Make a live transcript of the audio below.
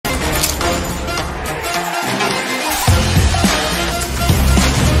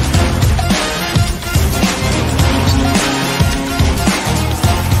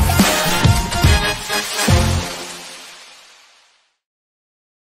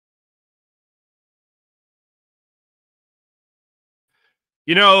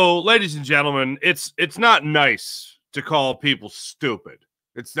You know, ladies and gentlemen, it's not nice to call people stupid.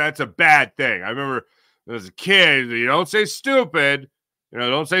 That's a bad thing. I remember as a kid, you don't say stupid.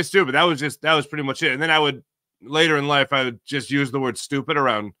 Don't say stupid. That was pretty much it. And then I would later in life, I would just use the word stupid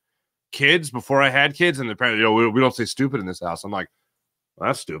around kids before I had kids, and the parents, we don't say stupid in this house. I'm like, well,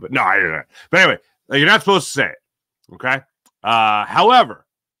 that's stupid. No, I didn't. But anyway, you're not supposed to say it. Okay. However,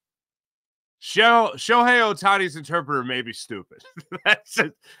 Shohei Ohtani's interpreter may be stupid. That's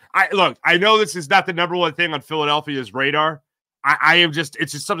it. I know this is not the number one thing on Philadelphia's radar. It's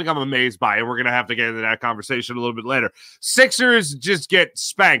just something I'm amazed by, and we're going to have to get into that conversation a little bit later. Sixers just get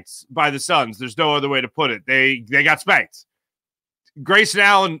spanked by the Suns. There's no other way to put it. They got spanked. Grayson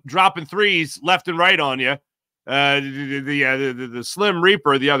Allen dropping threes left and right on you. The Slim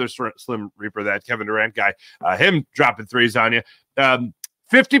Reaper, the other Slim Reaper, that Kevin Durant guy, him dropping threes on you.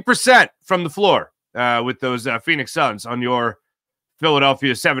 50% from the floor with those Phoenix Suns on your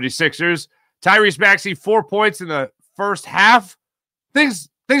Philadelphia 76ers. Tyrese Maxey, 4 points in the first half. Things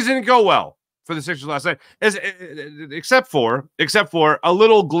didn't go well for the Sixers last night, except for a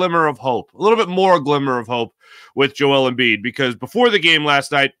little glimmer of hope, a little bit more glimmer of hope with Joel Embiid, because before the game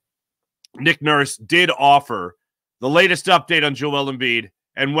last night, Nick Nurse did offer the latest update on Joel Embiid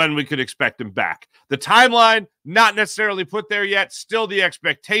and when we could expect him back. The timeline, not necessarily put there yet. Still the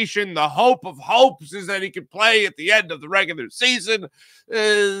expectation, the hope of hopes is that he could play at the end of the regular season,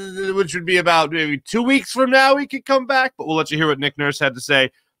 which would be about maybe 2 weeks from now he could come back. But we'll let you hear what Nick Nurse had to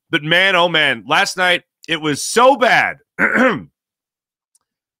say. But man, oh man, last night it was so bad that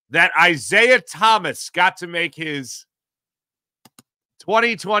Isaiah Thomas got to make his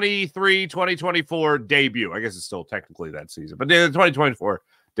 2023-2024 debut. I guess it's still technically that season, but the 2024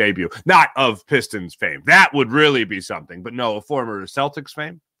 debut, not of Pistons fame. That would really be something, but no, a former Celtics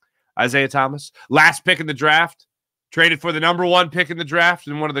fame. Isaiah Thomas, last pick in the draft, traded for the number one pick in the draft,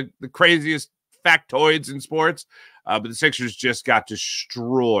 and one of the craziest factoids in sports. But the Sixers just got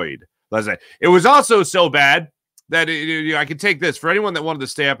destroyed last night. It was also so bad that I could take this for anyone that wanted to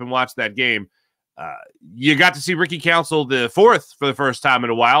stay up and watch that game. You got to see Ricky Council the fourth for the first time in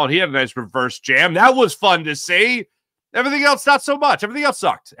a while, and he had a nice reverse jam. That was fun to see. Everything else, not so much. Everything else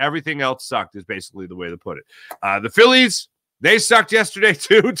sucked. Everything else sucked is basically the way to put it. The Phillies, they sucked yesterday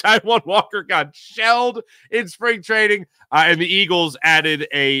too. Taijuan Walker got shelled in spring training, and the Eagles added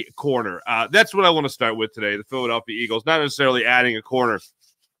a corner. That's what I want to start with today, the Philadelphia Eagles. Not necessarily adding a corner,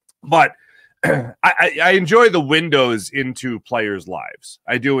 but I enjoy the windows into players' lives.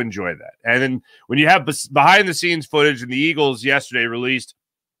 I do enjoy that. And then when you have behind-the-scenes footage, and the Eagles yesterday released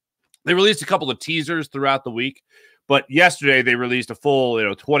a couple of teasers throughout the week, but yesterday they released a full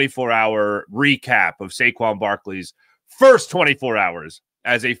 24-hour recap of Saquon Barkley's first 24 hours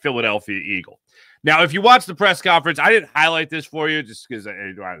as a Philadelphia Eagle. Now, if you watch the press conference, I didn't highlight this for you just because,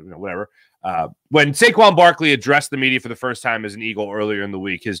 whatever. When Saquon Barkley addressed the media for the first time as an Eagle earlier in the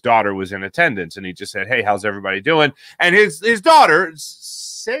week, his daughter was in attendance, and he just said, "Hey, how's everybody doing?" And his daughter,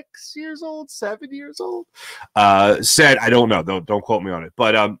 6 years old, 7 years old, said, "I don't know, don't quote me on it,"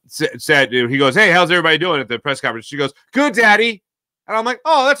 but said, he goes, "Hey, how's everybody doing?" at the press conference. She goes, "Good, Daddy." And I'm like,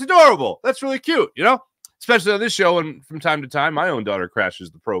 "Oh, that's adorable. That's really cute, especially on this show." And from time to time, my own daughter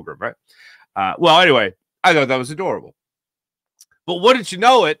crashes the program, right? Well, anyway, I thought that was adorable. But wouldn't you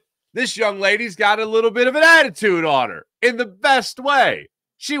know it, this young lady's got a little bit of an attitude on her in the best way.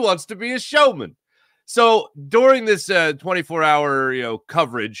 She wants to be a showman. So during this 24-hour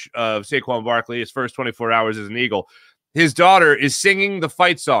coverage of Saquon Barkley, his first 24 hours as an Eagle, his daughter is singing the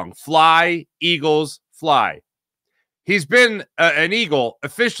fight song, "Fly, Eagles, Fly." He's been an Eagle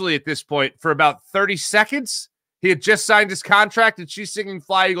officially at this point for about 30 seconds. He had just signed his contract, and she's singing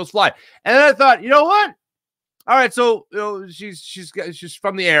 "Fly, Eagles, Fly." And then I thought, you know what? All right, so she's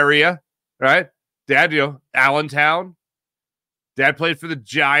from the area, right? Dad, Allentown. Dad played for the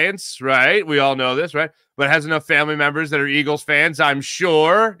Giants, right? We all know this, right? But has enough family members that are Eagles fans, I'm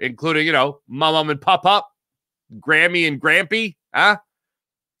sure, including Mom and Pop, Grammy and Grampy,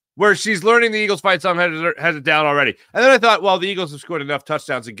 where she's learning the Eagles fight song, has it down already. And then I thought, well, the Eagles have scored enough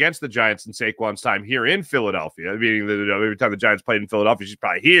touchdowns against the Giants in Saquon's time here in Philadelphia, meaning that every time the Giants played in Philadelphia, she's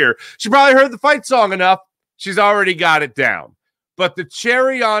probably here. She probably heard the fight song enough. She's already got it down. But the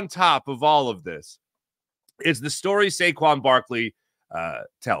cherry on top of all of this is the story Saquon Barkley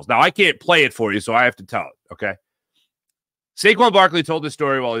tells. Now, I can't play it for you, so I have to tell it, okay? Saquon Barkley told this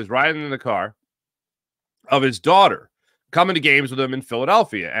story while he was riding in the car of his daughter coming to games with him in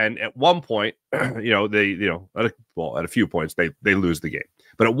Philadelphia. And at one point, at a few points, they lose the game.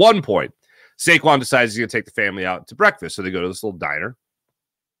 But at one point, Saquon decides he's going to take the family out to breakfast. So they go to this little diner,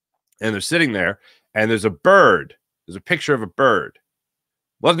 and they're sitting there, and there's a bird. There's a picture of a bird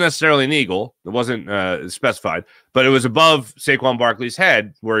Wasn't necessarily an eagle. It wasn't specified, but it was above Saquon Barkley's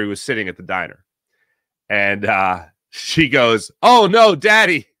head where he was sitting at the diner. And she goes, "Oh, no,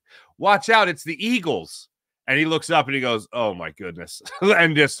 Daddy, watch out. It's the Eagles." And he looks up and he goes, "Oh, my goodness,"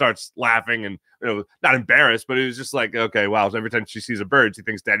 and just starts laughing and, not embarrassed, but it was just like, okay, wow. So every time she sees a bird, she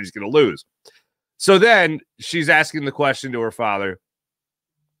thinks Daddy's going to lose. So then she's asking the question to her father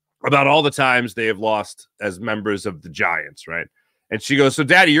about all the times they have lost as members of the Giants, right? And she goes, "So,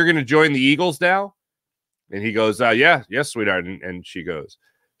 Daddy, you're going to join the Eagles now?" And he goes, "Yeah, yes, sweetheart." And she goes,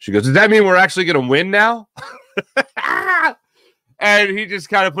 "Does that mean we're actually going to win now?" And he just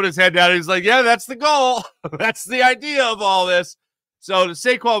kind of put his head down. He's like, "Yeah, that's the goal. That's the idea of all this." So to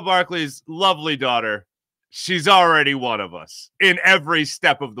Saquon Barkley's lovely daughter, she's already one of us in every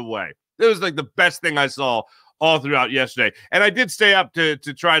step of the way. It was like the best thing I saw all throughout yesterday. And I did stay up to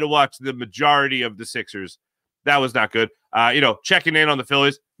try to watch the majority of the Sixers. That was not good. Checking in on the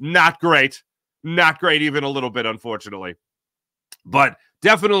Phillies, not great. Not great even a little bit, unfortunately. But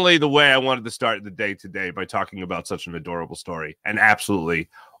definitely the way I wanted to start the day today by talking about such an adorable story, and absolutely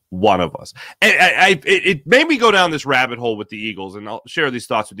one of us. And it made me go down this rabbit hole with the Eagles, and I'll share these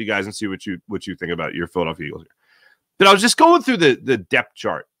thoughts with you guys and see what you think about your Philadelphia Eagles here. But I was just going through the depth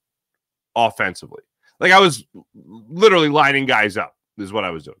chart offensively. Like I was literally lining guys up is what I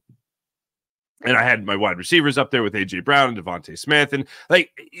was doing. And I had my wide receivers up there with A.J. Brown and Devontae Smith. And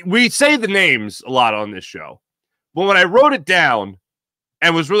like we say the names a lot on this show. But when I wrote it down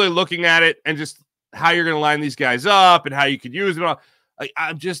and was really looking at it and just how you're going to line these guys up and how you could use them all, like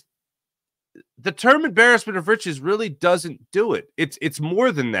the term embarrassment of riches really doesn't do it. It's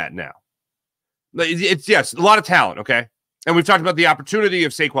more than that now. It's yes, a lot of talent, okay? And we've talked about the opportunity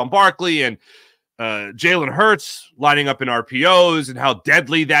of Saquon Barkley and Jalen Hurts lining up in RPOs and how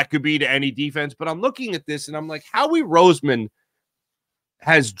deadly that could be to any defense. But I'm looking at this and I'm like, Howie Roseman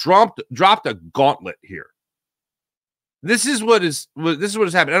has dropped a gauntlet here. This is what has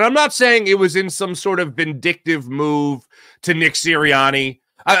happened. And I'm not saying it was in some sort of vindictive move to Nick Sirianni.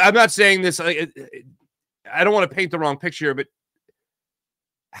 I'm not saying this. I don't want to paint the wrong picture here, but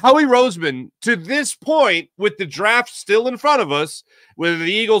Howie Roseman, to this point, with the draft still in front of us, whether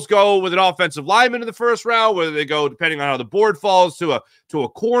the Eagles go with an offensive lineman in the first round, whether they go, depending on how the board falls, to a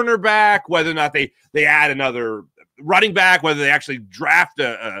cornerback, whether or not they add another running back, whether they actually draft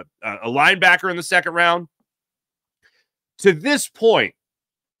a linebacker in the second round. To this point,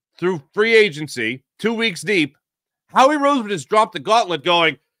 through free agency, 2 weeks deep, Howie Roseman has dropped the gauntlet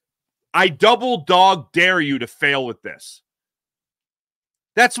going, I double dog dare you to fail with this.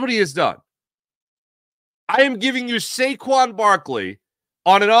 That's what he has done. I am giving you Saquon Barkley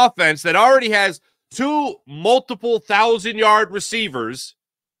on an offense that already has two multiple 1,000-yard receivers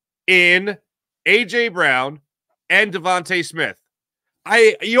in A.J. Brown and Devontae Smith.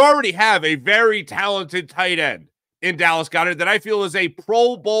 You already have a very talented tight end in Dallas Goedert that I feel is a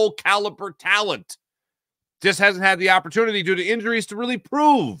Pro Bowl caliber talent. Just hasn't had the opportunity due to injuries to really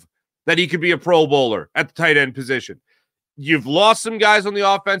prove that he could be a Pro Bowler at the tight end position. You've lost some guys on the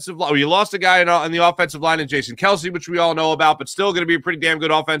offensive line. You lost a guy on the offensive line in Jason Kelce, which we all know about, but still going to be a pretty damn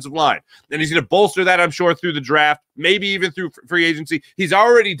good offensive line. And he's going to bolster that, I'm sure, through the draft, maybe even through free agency. He's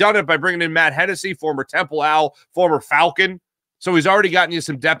already done it by bringing in Matt Hennessy, former Temple Owl, former Falcon. So he's already gotten you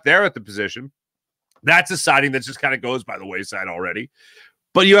some depth there at the position. That's a signing that just kind of goes by the wayside already.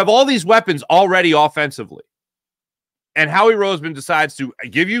 But you have all these weapons already offensively. And Howie Roseman decides to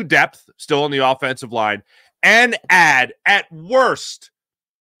give you depth still on the offensive line and add, at worst,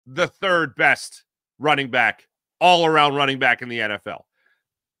 the third best running back, all-around running back in the NFL.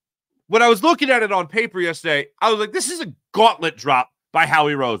 When I was looking at it on paper yesterday, I was like, this is a gauntlet drop by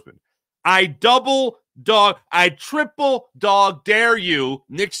Howie Roseman. I triple dog dare you,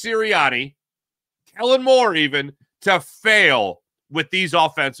 Nick Sirianni, Kellen Moore even, to fail with these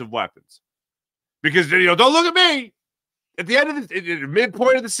offensive weapons. Because, don't look at me. At the end of the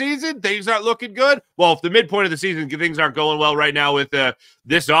midpoint of the season, things aren't looking good. Well, if the midpoint of the season, things aren't going well right now with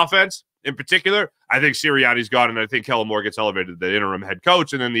this offense in particular, I think Sirianni's gone, and I think Kellen Moore gets elevated to the interim head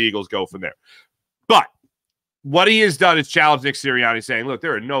coach, and then the Eagles go from there. But what he has done is challenge Nick Sirianni, saying, look,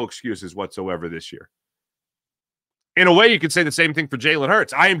 there are no excuses whatsoever this year. In a way, you could say the same thing for Jalen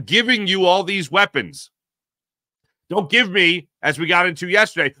Hurts. I am giving you all these weapons. Don't give me, as we got into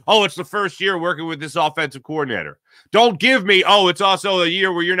yesterday, it's the first year working with this offensive coordinator. Don't give me, it's also a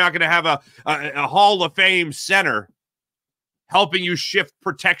year where you're not going to have a Hall of Fame center helping you shift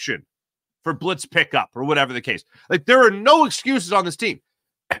protection for blitz pickup or whatever the case. Like, there are no excuses on this team.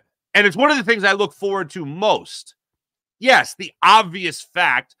 And it's one of the things I look forward to most. Yes, the obvious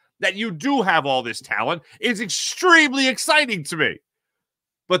fact that you do have all this talent is extremely exciting to me.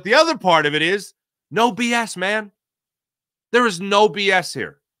 But the other part of it is no BS, man. There is no BS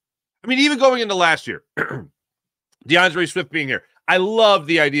here. I mean, even going into last year, DeAndre Swift being here, I love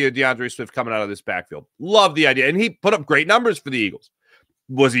the idea of DeAndre Swift coming out of this backfield. Love the idea. And he put up great numbers for the Eagles.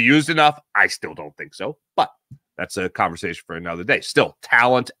 Was he used enough? I still don't think so. But that's a conversation for another day. Still,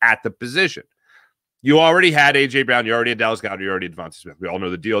 talent at the position. You already had A.J. Brown. You already had Dallas Goedert. You already had Devontae Smith. We all know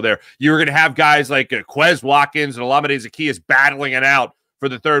the deal there. You were going to have guys like Quez Watkins and Olamide Zaccheaus battling it out for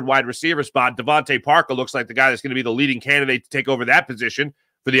the third wide receiver spot. Devontae Parker looks like the guy that's going to be the leading candidate to take over that position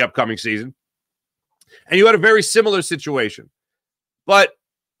for the upcoming season. And you had a very similar situation. But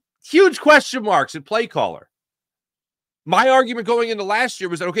huge question marks at play caller. My argument going into last year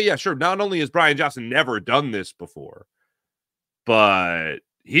was that, okay, yeah, sure, not only has Brian Johnson never done this before, but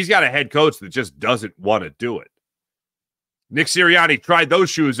he's got a head coach that just doesn't want to do it. Nick Sirianni tried those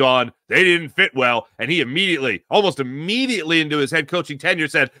shoes on. They didn't fit well, and he immediately, almost immediately into his head coaching tenure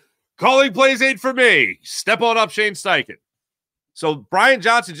said, calling plays ain't for me. Step on up, Shane Steichen. So Brian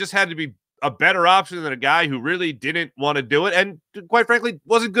Johnson just had to be a better option than a guy who really didn't want to do it and, quite frankly,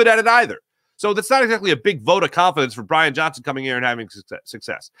 wasn't good at it either. So that's not exactly a big vote of confidence for Brian Johnson coming here and having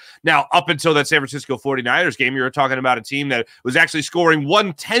success. Now, up until that San Francisco 49ers game, you were talking about a team that was actually scoring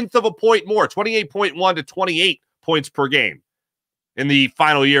 1/10 of a point more, 28.1 to 28 points per game in the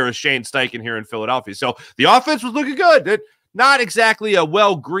final year of Shane Steichen here in Philadelphia. So the offense was looking good. Not exactly a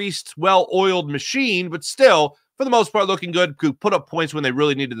well-greased, well-oiled machine, but still, for the most part, looking good. Could put up points when they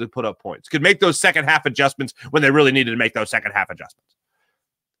really needed to put up points. Could make those second-half adjustments when they really needed to make those second-half adjustments.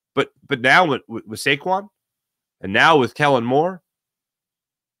 But now with Saquon and now with Kellen Moore,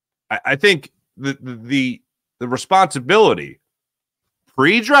 I think the responsibility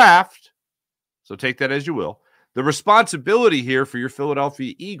pre-draft, so take that as you will, the responsibility here for your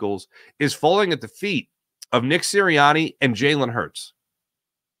Philadelphia Eagles is falling at the feet of Nick Sirianni and Jalen Hurts.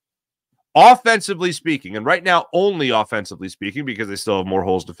 Offensively speaking, and right now only offensively speaking because they still have more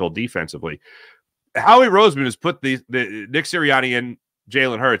holes to fill defensively, Howie Roseman has put the Nick Sirianni and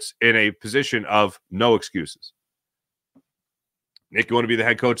Jalen Hurts in a position of no excuses. Nick, you want to be the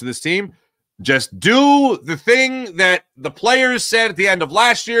head coach of this team? Just do the thing that the players said at the end of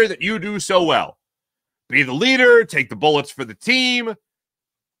last year that you do so well. Be the leader, take the bullets for the team.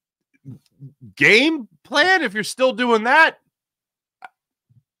 Game plan, if you're still doing that,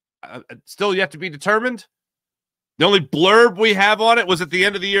 still yet to be determined. The only blurb we have on it was at the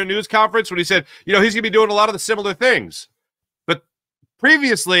end of the year news conference when he said, he's going to be doing a lot of the similar things. But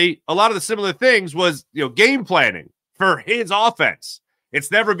previously, a lot of the similar things was, game planning for his offense.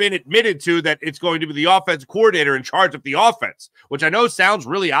 It's never been admitted to that it's going to be the offensive coordinator in charge of the offense, which I know sounds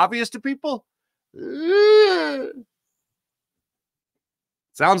really obvious to people.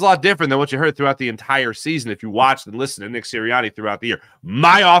 Sounds a lot different than what you heard throughout the entire season if you watched and listened to Nick Sirianni throughout the year.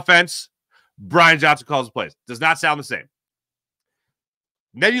 My offense, Brian Johnson calls the plays. Does not sound the same.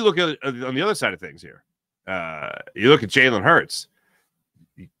 And then you look at on the other side of things here. You look at Jalen Hurts.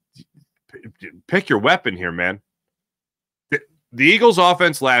 Pick your weapon here, man. The Eagles'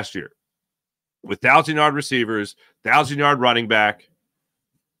 offense last year with 1,000-yard receivers, 1,000-yard running back,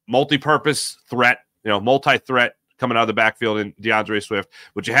 multi-purpose threat, multi-threat coming out of the backfield in DeAndre Swift,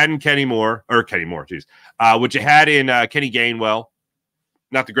 which you had in which you had in Kenny Gainwell.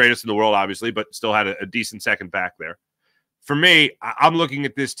 Not the greatest in the world, obviously, but still had a decent second back there. For me, I'm looking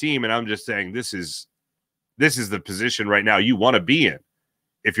at this team, and I'm just saying this is the position right now you want to be in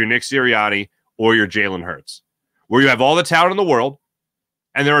if you're Nick Sirianni or you're Jalen Hurts, where you have all the talent in the world,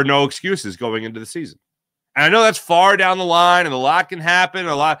 and there are no excuses going into the season. And I know that's far down the line, and a lot can happen,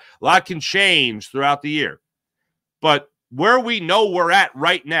 a lot can change throughout the year. But where we know we're at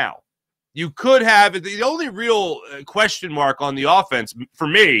right now, you could have the only real question mark on the offense for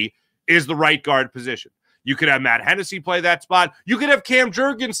me is the right guard position. You could have Matt Hennessy play that spot. You could have Cam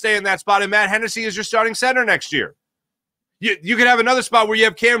Jurgens stay in that spot, and Matt Hennessy is your starting center next year. You could have another spot where you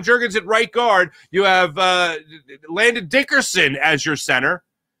have Cam Jurgens at right guard. You have Landon Dickerson as your center,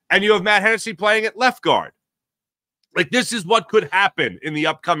 and you have Matt Hennessy playing at left guard. Like, this is what could happen in the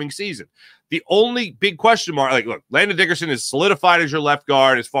upcoming season. The only big question mark, look, Landon Dickerson is solidified as your left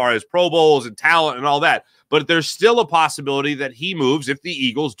guard as far as Pro Bowls and talent and all that. But there's still a possibility that he moves if the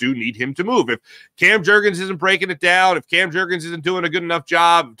Eagles do need him to move. If Cam Jurgens isn't breaking it down, if Cam Jurgens isn't doing a good enough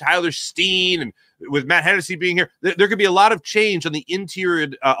job, Tyler Steen and with Matt Hennessy being here, there could be a lot of change on the interior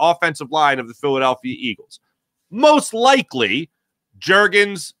offensive line of the Philadelphia Eagles. Most likely,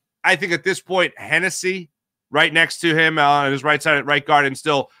 Jurgens, I think at this point, Hennessy right next to him on his right side at right guard, and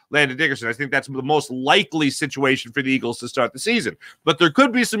still Landon Dickerson. I think that's the most likely situation for the Eagles to start the season. But there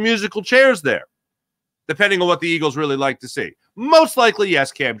could be some musical chairs there depending on what the Eagles really like to see. Most likely,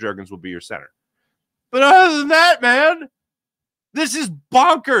 yes, Cam Jurgens will be your center. But other than that, man, this is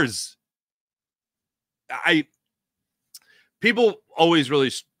bonkers. People always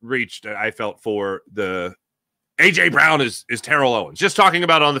really reached, I felt, for the A.J. Brown is Terrell Owens. Just talking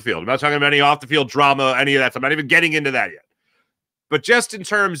about on the field. I'm not talking about any off-the-field drama, any of that. I'm not even getting into that yet. But just in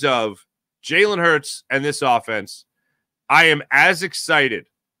terms of Jalen Hurts and this offense, I am as excited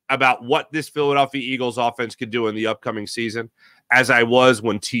about what this Philadelphia Eagles offense could do in the upcoming season as I was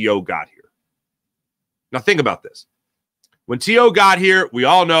when T.O. got here. Now think about this. When T.O. got here, we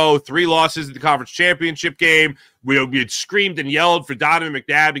all know 3 losses in the conference championship game. We had screamed and yelled for Donovan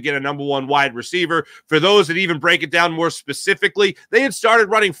McNabb to get a number 1 wide receiver. For those that even break it down more specifically, they had started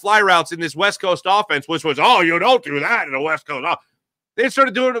running fly routes in this West Coast offense, which was, oh, you don't do that in a West Coast offense. They had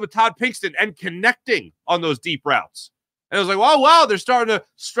started doing it with Todd Pinkston and connecting on those deep routes. And it was like, wow, they're starting to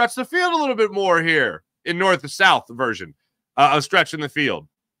stretch the field a little bit more here in north to south version of stretching the field.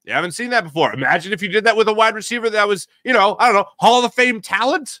 You haven't seen that before. Imagine if you did that with a wide receiver that was, I don't know, Hall of Fame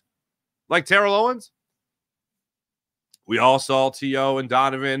talent like Terrell Owens. We all saw T.O. and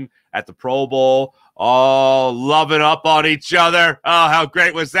Donovan at the Pro Bowl, all loving up on each other. Oh, how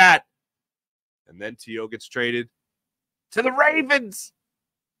great was that? And then T.O. gets traded to the Ravens.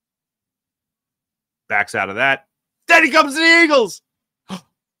 Backs out of that. Then he comes to the Eagles.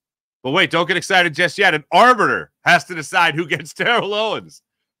 But wait, don't get excited just yet. An arbiter has to decide who gets Terrell Owens.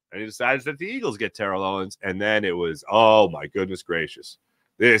 And he decides that the Eagles get Terrell Owens. And then it was, oh, my goodness gracious.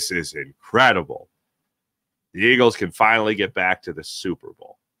 This is incredible. The Eagles can finally get back to the Super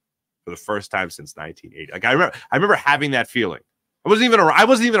Bowl for the first time since 1980. Like I remember having that feeling. I wasn't even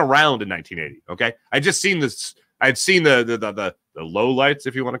around in 1980. Okay, I just seen this. I'd seen the low lights,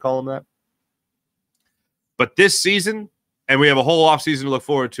 if you want to call them that. But this season, and we have a whole offseason to look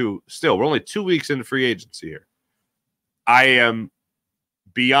forward to. Still, we're only 2 weeks into free agency here. I am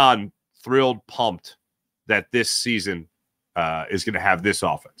beyond thrilled, pumped that this season is going to have this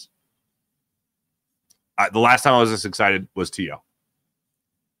offense. The last time I was this excited was T.O.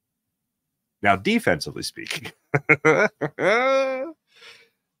 Now, defensively speaking, I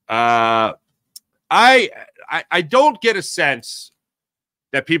don't get a sense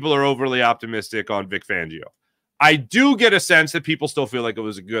that people are overly optimistic on Vic Fangio. I do get a sense that people still feel like it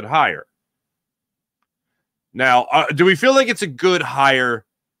was a good hire. Now, do we feel like it's a good hire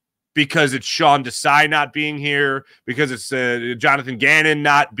because it's Sean Desai not being here, because it's Jonathan Gannon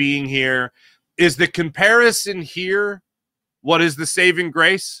not being here? Is the comparison here what is the saving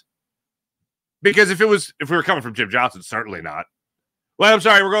grace? Because if we were coming from Jim Johnson, certainly not. Well, I'm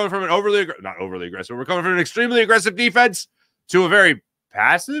sorry, we're going from an not overly aggressive. We're coming from an extremely aggressive defense to a very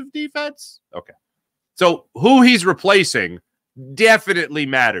passive defense. Okay. So who he's replacing definitely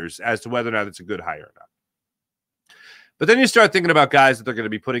matters as to whether or not it's a good hire or not. But then you start thinking about guys that they're going to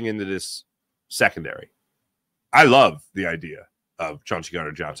be putting into this secondary. I love the idea of Chauncey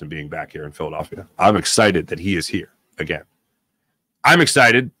Gardner-Johnson being back here in Philadelphia. I'm excited that he is here again. I'm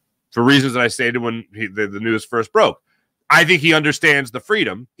excited for reasons that I stated when the news first broke. I think he understands the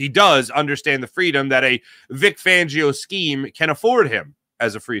freedom. He does understand the freedom that a Vic Fangio scheme can afford him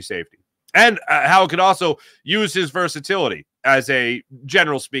as a free safety. And how it could also use his versatility as a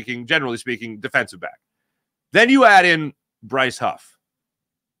generally speaking, defensive back. Then you add in Bryce Huff.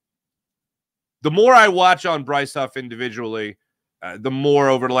 The more I watch on Bryce Huff individually, the more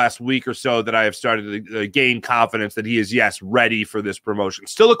over the last week or so that I have started to gain confidence that he is, yes, ready for this promotion.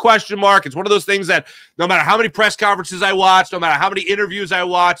 Still a question mark. It's one of those things that no matter how many press conferences I watch, no matter how many interviews I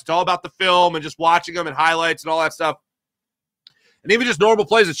watch, it's all about the film and just watching them and highlights and all that stuff. And even just normal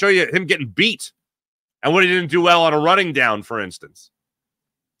plays that show you him getting beat and what he didn't do well on a running down, for instance.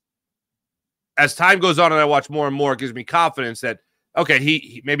 As time goes on and I watch more and more, it gives me confidence that, okay,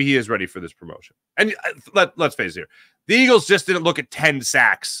 he maybe he is ready for this promotion. And let's face it here. The Eagles just didn't look at 10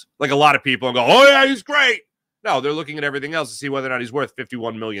 sacks like a lot of people and go, oh, yeah, he's great. No, they're looking at everything else to see whether or not he's worth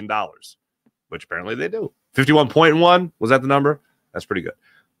 $51 million, which apparently they do. 51.1, was that the number? That's pretty good.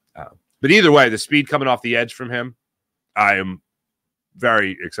 But either way, the speed coming off the edge from him, I am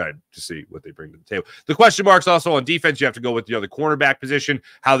very excited to see what they bring to the table. The question marks also on defense. You have to go with the other cornerback position,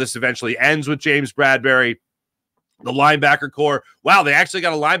 how this eventually ends with James Bradbury. The linebacker core. Wow, they actually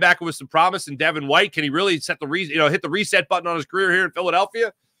got a linebacker with some promise in Devin White. Can he really hit the reset button on his career here in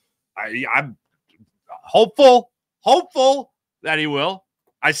Philadelphia? I'm hopeful that he will.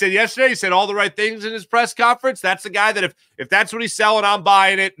 I said yesterday, he said all the right things in his press conference. That's the guy that if that's what he's selling, I'm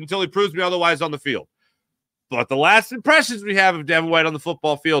buying it until he proves me otherwise on the field. But the last impressions we have of Devin White on the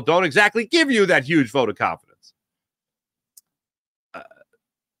football field don't exactly give you that huge vote of confidence.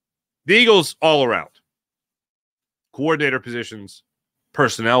 The Eagles all around. coordinator positions,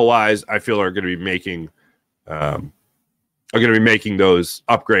 personnel-wise, I feel are going to be making those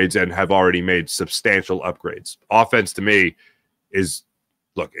upgrades and have already made substantial upgrades. Offense to me is,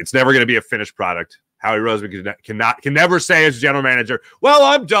 look, it's never going to be a finished product. Howie Roseman can never say as general manager, well,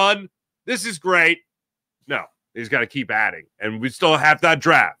 I'm done. This is great. No, he's got to keep adding. And we still have that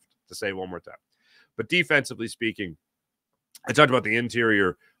draft, to say one more time. But defensively speaking, I talked about the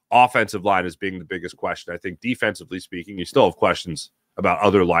interior offensive line as being the biggest question. I think defensively speaking, you still have questions about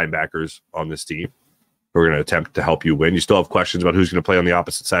other linebackers on this team who are going to attempt to help you win. You still have questions about who's going to play on the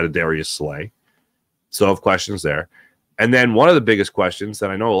opposite side of Darius Slay. Still have questions there. And then one of the biggest questions that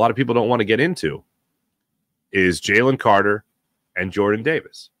I know a lot of people don't want to get into is Jalen Carter and Jordan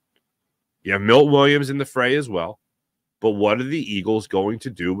Davis. You have Milt Williams in the fray as well. But what are the Eagles going to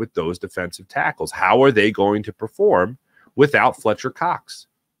do with those defensive tackles? How are they going to perform without Fletcher Cox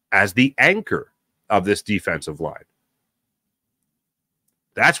as the anchor of this defensive line?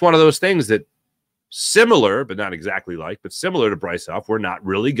 That's one of those things that similar, but not exactly like, but similar to Bryce Huff, we're not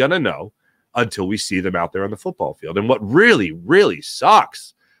really going to know until we see them out there on the football field. And what really, really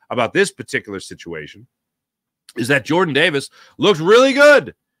sucks about this particular situation is that Jordan Davis looked really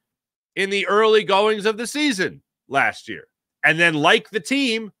good in the early goings of the season last year. And then, like the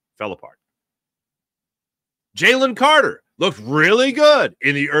team, fell apart. Jalen Carter looked really good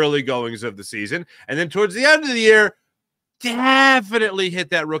in the early goings of the season. And then towards the end of the year, definitely hit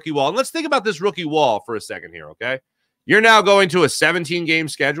that rookie wall. And let's think about this rookie wall for a second here, okay? You're now going to a 17-game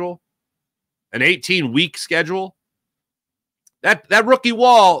schedule, an 18-week schedule. That rookie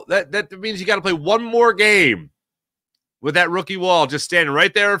wall, that means you got to play one more game with that rookie wall just standing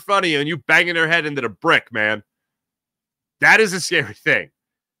right there in front of you and you banging their head into the brick, man. That is a scary thing.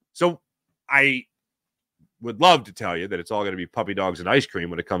 So I would love to tell you that it's all going to be puppy dogs and ice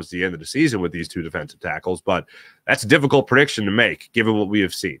cream when it comes to the end of the season with these two defensive tackles, but that's a difficult prediction to make given what we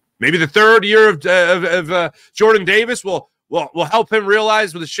have seen. Maybe the third year of Jordan Davis will help him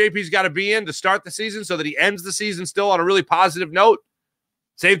realize the shape he's got to be in to start the season so that he ends the season still on a really positive note.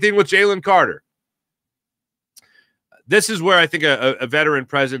 Same thing with Jalen Carter. This is where I think a veteran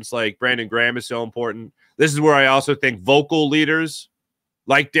presence like Brandon Graham is so important. This is where I also think vocal leaders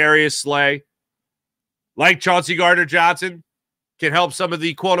like Darius Slay, like Chauncey Gardner-Johnson, can help some of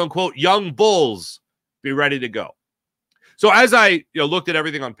the quote-unquote young bulls be ready to go. So as I looked at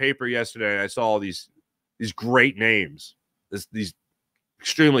everything on paper yesterday, and I saw all these great names, these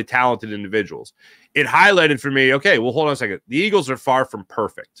extremely talented individuals, it highlighted for me, okay, well, hold on a second. The Eagles are far from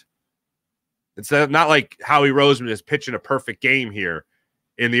perfect. It's not like Howie Roseman is pitching a perfect game here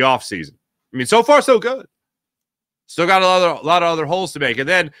in the offseason. I mean, so far, so good. Still got a lot of other holes to make. And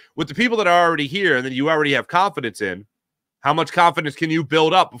then with the people that are already here and then you already have confidence in, how much confidence can you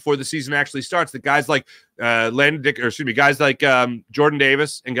build up before the season actually starts? That guys like guys like Jordan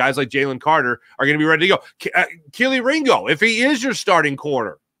Davis and guys like Jalen Carter are going to be ready to go. Keely Ringo, if he is your starting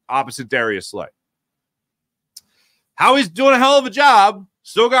corner opposite Darius Slay. Howie's doing a hell of a job.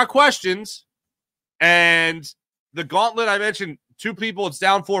 Still got questions. And the gauntlet, I mentioned two people it's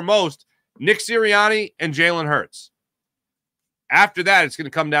down for most, Nick Sirianni and Jalen Hurts. After that, it's going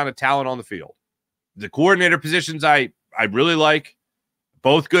to come down to talent on the field. The coordinator positions I really like,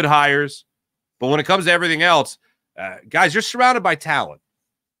 both good hires. But when it comes to everything else, guys, you're surrounded by talent.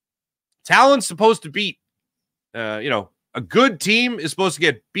 Talent's supposed to beat, a good team is supposed to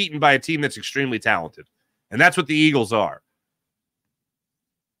get beaten by a team that's extremely talented. And that's what the Eagles are.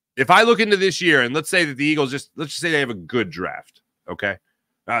 If I look into this year and let's say that the Eagles let's just say they have a good draft, okay?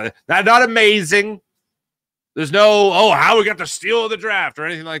 Not amazing. There's no, Howard got the steal of the draft or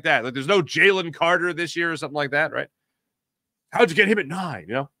anything like that. Like there's no Jalen Carter this year or something like that, right? How'd you get him at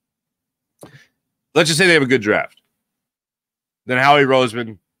 9, Let's just say they have a good draft. Then Howie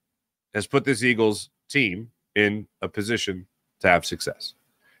Roseman has put this Eagles team in a position to have success.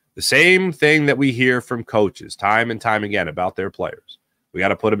 The same thing that we hear from coaches time and time again about their players. We got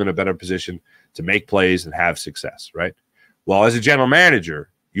to put them in a better position to make plays and have success, right? Well, as a general manager,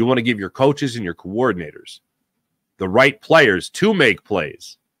 you want to give your coaches and your coordinators the right players to make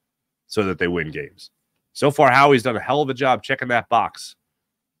plays so that they win games. So far, Howie's done a hell of a job checking that box.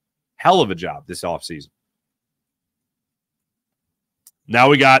 Hell of a job this offseason. Now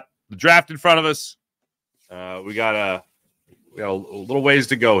we got the draft in front of us. We got a little ways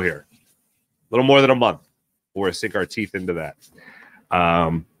to go here. A little more than a month before we sink our teeth into that.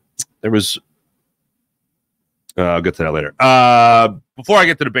 I'll get to that later. Before I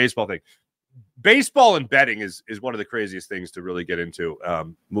get to the baseball thing, baseball and betting is one of the craziest things to really get into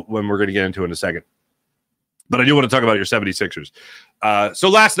when we're going to get into it in a second. But I do want to talk about your 76ers. So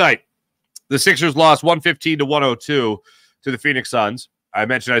last night, The Sixers lost 115 to 102 to the Phoenix Suns. I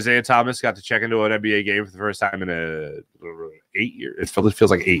mentioned Isaiah Thomas got to check into an NBA game for the first time in 8 years. It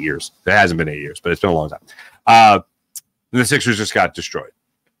feels like 8 years. It hasn't been 8 years, but it's been a long time. The Sixers just got destroyed.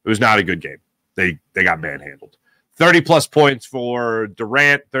 It was not a good game. They got manhandled. 30-plus points for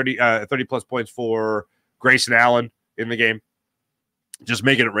Durant, 30-plus points for Grayson Allen in the game, just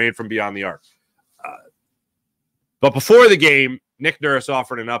making it rain from beyond the arc. But before the game, Nick Nurse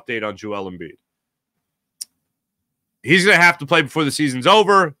offered an update on Joel Embiid. He's going to have to play before the season's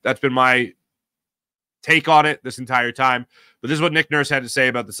over. That's been my take on it this entire time. But this is what Nick Nurse had to say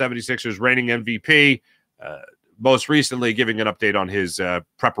about the 76ers reigning MVP, most recently giving an update on his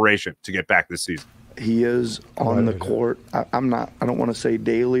preparation to get back this season. He is on the court. I don't want to say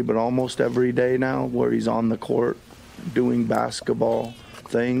daily, but almost every day now, where he's on the court doing basketball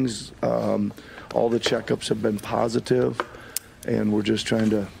things. All the checkups have been positive, and we're just trying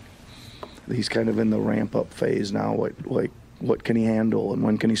to. He's kind of in the ramp-up phase now. What can he handle, and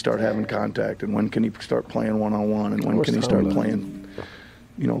when can he start having contact, and when can he start playing one-on-one, and when can he start playing,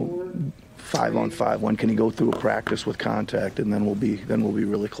 5-on-5? When can he go through a practice with contact, and then we'll be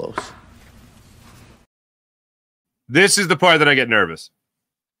really close. This is the part that I get nervous.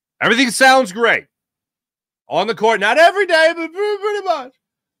 Everything sounds great on the court, not every day, but pretty much.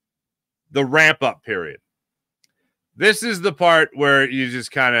 The ramp-up period. This is the part where you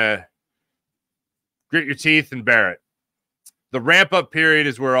just kind of grit your teeth and bear it. The ramp-up period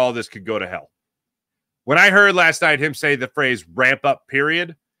is where all this could go to hell. When I heard last night him say the phrase ramp-up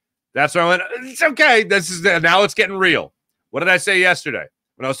period, that's when I went, it's okay. Now it's getting real. What did I say yesterday?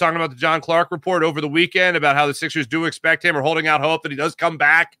 When I was talking about the John Clark report over the weekend about how the Sixers do expect him or holding out hope that he does come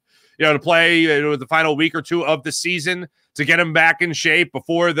back, to play the final week or two of the season to get him back in shape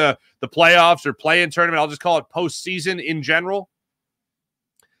before the playoffs or play-in tournament. I'll just call it postseason in general.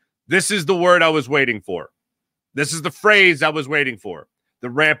 This is the word I was waiting for. This is the phrase I was waiting for. The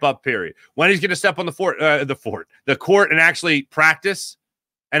ramp-up period. When he's going to step on the court and actually practice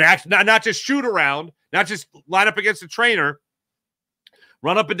and not just shoot around, not just line up against a trainer,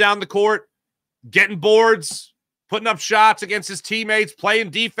 run up and down the court, getting boards, putting up shots against his teammates, playing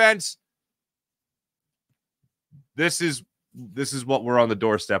defense. This is what we're on the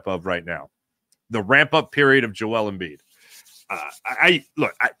doorstep of right now. The ramp-up period of Joel Embiid.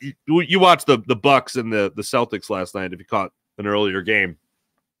 You watched the Bucks and the Celtics last night if you caught an earlier game.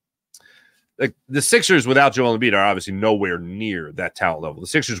 Like the Sixers without Joel Embiid are obviously nowhere near that talent level. The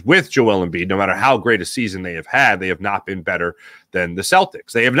Sixers with Joel Embiid, no matter how great a season they have had, they have not been better than the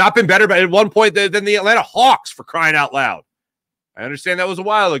Celtics. They have not been better at one point than the Atlanta Hawks, for crying out loud. I understand that was a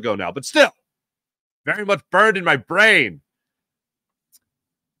while ago now, but still, very much burned in my brain.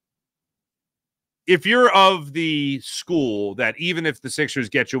 If you're of the school that even if the Sixers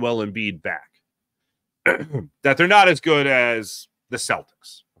get Joel Embiid back, that they're not as good as the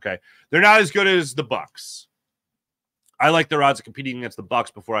Celtics, okay? They're not as good as the Bucks. I like their odds of competing against the Bucks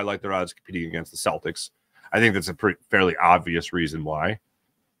before I like their odds of competing against the Celtics. I think that's a fairly obvious reason why.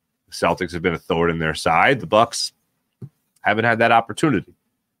 The Celtics have been a thorn in their side. The Bucks haven't had that opportunity.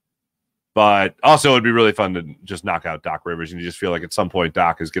 But also it'd be really fun to just knock out Doc Rivers, and you just feel like at some point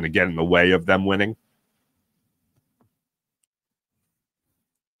Doc is going to get in the way of them winning.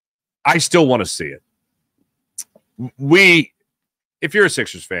 I still want to see it. If you're a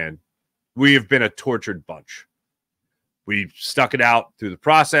Sixers fan, we have been a tortured bunch. We stuck it out through the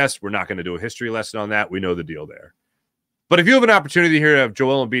process. We're not going to do a history lesson on that. We know the deal there. But if you have an opportunity here to have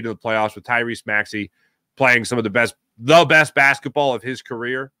Joel Embiid in the playoffs with Tyrese Maxey playing some of the best basketball of his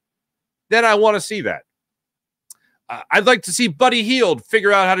career, then I want to see that. I'd like to see Buddy Hield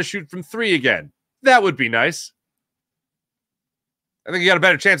figure out how to shoot from three again. That would be nice. I think you got a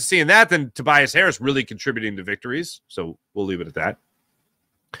better chance of seeing that than Tobias Harris really contributing to victories. So we'll leave it at that.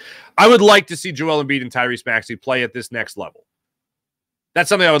 I would like to see Joel Embiid and Tyrese Maxey play at this next level. That's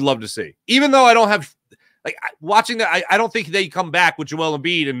something I would love to see. Even though I don't have, watching that, I don't think they come back with Joel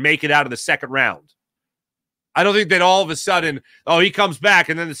Embiid and make it out of the second round. I don't think that all of a sudden, he comes back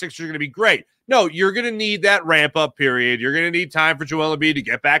and then the Sixers are going to be great. No, you're going to need that ramp-up period. You're going to need time for Joel Embiid to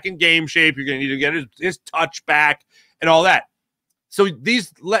get back in game shape. You're going to need to get his touch back and all that. So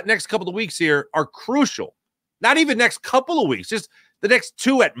these next couple of weeks here are crucial. Not even next couple of weeks, just the next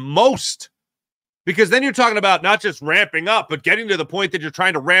two at most. Because then you're talking about not just ramping up, but getting to the point that you're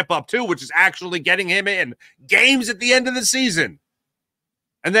trying to ramp up to, which is actually getting him in games at the end of the season.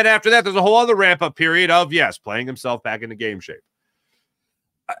 And then after that, there's a whole other ramp-up period of, yes, playing himself back into game shape.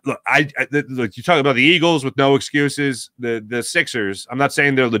 Look, you talk about the Eagles with no excuses. The Sixers, I'm not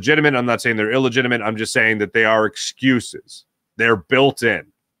saying they're legitimate. I'm not saying they're illegitimate. I'm just saying that they are excuses. They're built in.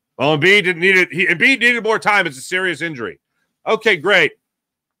 Well, Embiid needed more time. It's a serious injury. Okay, great.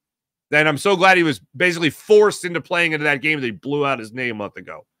 Then I'm so glad he was basically forced into playing into that game that he blew out his knee a month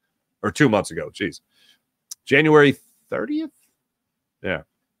ago. Or 2 months ago. Jeez. January 30th? Yeah.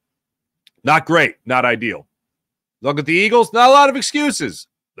 Not great. Not ideal. Look at the Eagles. Not a lot of excuses.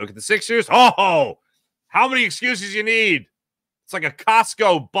 Look at the Sixers. Oh, how many excuses you need? It's like a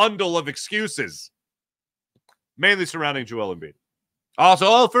Costco bundle of excuses. Mainly surrounding Joel Embiid.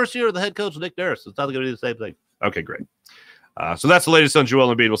 Also, first year of the head coach, Nick Nurse. It's not going to be the same thing. Okay, great. So that's the latest on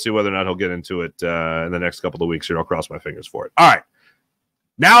Joel Embiid. We'll see whether or not he'll get into it in the next couple of weeks here. I'll cross my fingers for it. All right.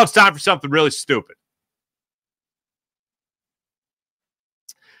 Now it's time for something really stupid.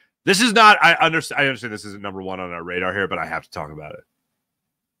 This is not, I understand this isn't number one on our radar here, but I have to talk about it.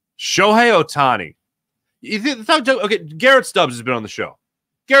 Shohei Ohtani. Okay, Garrett Stubbs has been on the show.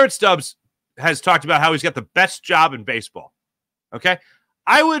 Garrett Stubbs has talked about how he's got the best job in baseball. Okay?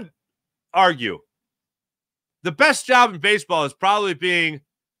 I would argue the best job in baseball is probably being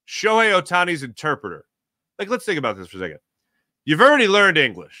Shohei Ohtani's interpreter. Like, let's think about this for a second. You've already learned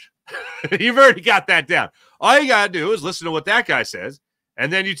English. You've already got that down. All you got to do is listen to what that guy says,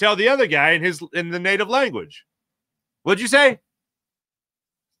 and then you tell the other guy in the native language. What'd you say?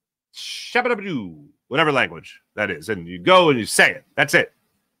 Shabba-dabba-doo. Whatever language that is. And you go and you say it. That's it.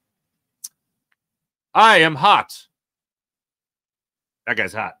 I am hot. That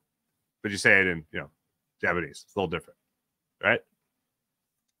guy's hot. But you say it in, Japanese. It's a little different. Right?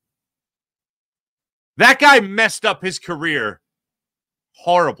 That guy messed up his career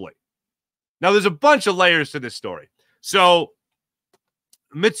horribly. Now, there's a bunch of layers to this story. So,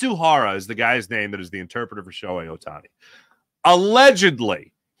 Mitsuhara is the guy's name that is the interpreter for Shohei Ohtani.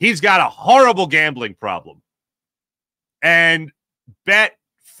 Allegedly, he's got a horrible gambling problem and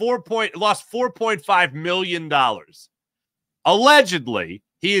lost $4.5 million. Allegedly,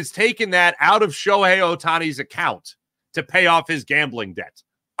 he has taken that out of Shohei Ohtani's account to pay off his gambling debt.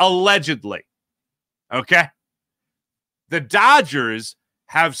 Allegedly. Okay? The Dodgers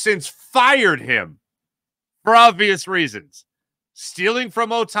have since fired him for obvious reasons. Stealing from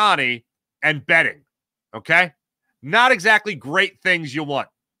Ohtani and betting. Okay? Not exactly great things you want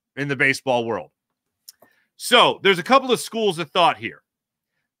in the baseball world. So, there's a couple of schools of thought here.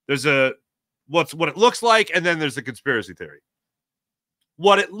 There's what it looks like, and then there's the conspiracy theory.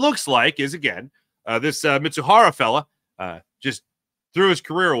 What it looks like is, again, this Mitsuhara fella just threw his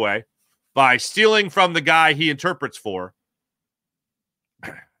career away by stealing from the guy he interprets for.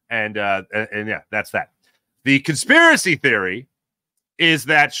 And yeah, that's that. The conspiracy theory is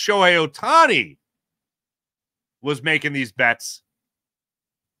that Shohei Ohtani was making these bets,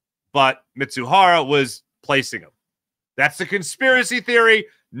 but Mitsuhara was placing them. That's the conspiracy theory.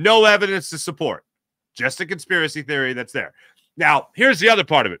 No evidence to support. Just a conspiracy theory that's there. Now, here's the other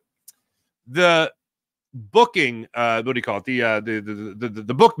part of it. The booking, what do you call it?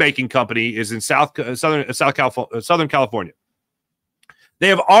 The bookmaking company is in Southern California. They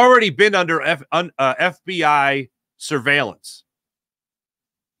have already been under FBI surveillance.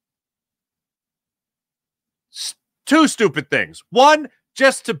 Two stupid things. One,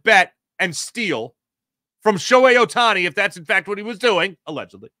 just to bet and steal from Shohei Ohtani, if that's in fact what he was doing,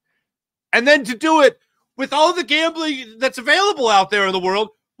 allegedly. And then to do it with all the gambling that's available out there in the world.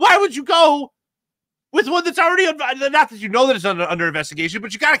 Why would you go with one that's already, not that you know that it's under investigation,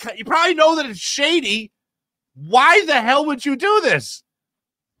 but you probably know that it's shady. Why the hell would you do this?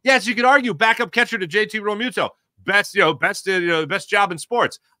 Yes, you could argue backup catcher to JT Realmuto. Best job in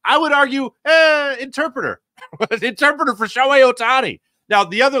sports. I would argue interpreter. Interpreter for Shohei Ohtani. Now,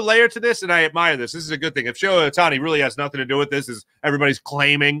 the other layer to this, and I admire this, this is a good thing. If Shohei Ohtani really has nothing to do with this, as everybody's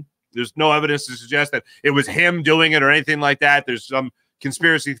claiming, there's no evidence to suggest that it was him doing it or anything like that. There's some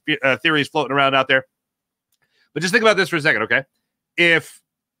conspiracy theories floating around out there. But just think about this for a second, okay? If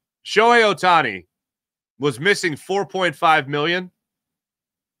Shohei Ohtani was missing $4.5 million,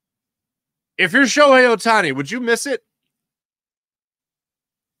 if you're Shohei Ohtani, would you miss it?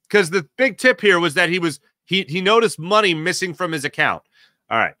 Because the big tip here was that he noticed money missing from his account.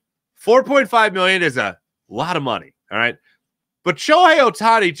 All right. $4.5 million is a lot of money. All right. But Shohei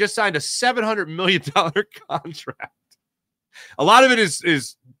Ohtani just signed a $700 million contract. A lot of it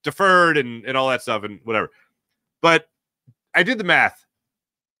is deferred and all that stuff and whatever. But I did the math.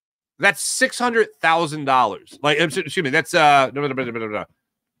 That's $600,000. Like, excuse me, that's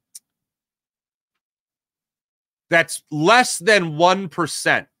that's less than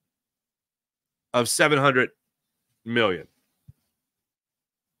 1% of 700 million.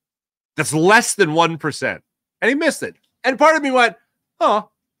 That's less than 1%. And he missed it. And part of me went,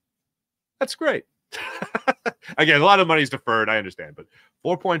 oh, that's great. Again, a lot of money is deferred. I understand, but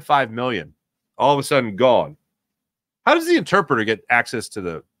 4.5 million all of a sudden gone. How does the interpreter get access to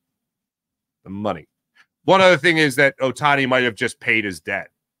the money? One other thing is that Ohtani might have just paid his debt.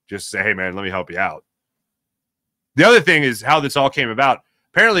 Just say, hey, man, let me help you out. The other thing is how this all came about.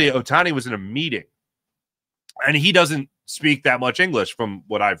 Apparently, Ohtani was in a meeting, and he doesn't speak that much English from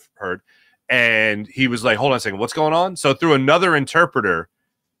what I've heard. And he was like, hold on a second, what's going on? So through another interpreter,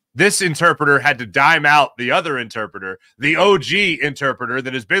 this interpreter had to dime out the other interpreter, the OG interpreter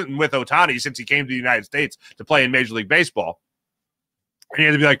that has been with Ohtani since he came to the United States to play in Major League Baseball. And he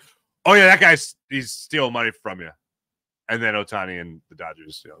had to be like, oh, yeah, that guy's he's stealing money from you. And then Ohtani and the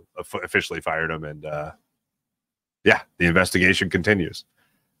Dodgers officially fired him. And, yeah, the investigation continues.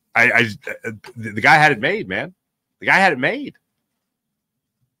 The guy had it made, man. The guy had it made.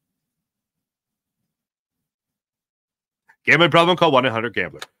 Gambling problem, call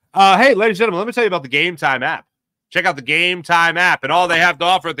 1-800-GAMBLER. Hey, ladies and gentlemen, let me tell you about the Game Time app. Check out the Game Time app and all they have to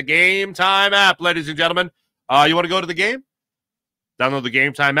offer at the Game Time app, ladies and gentlemen. You want to go to the game? Download the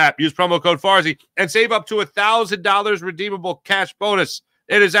Game Time app. Use promo code Farzy and save up to $1,000 redeemable cash bonus.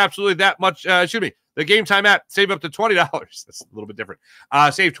 It is absolutely that much. The Game Time app. Save up to $20. That's a little bit different.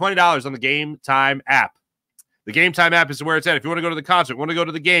 Save $20 on the Game Time app. The Game Time app is where it's at. If you want to go to the concert, want to go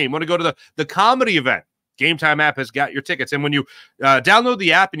to the game, want to go to the comedy event, Game Time app has got your tickets. And when you download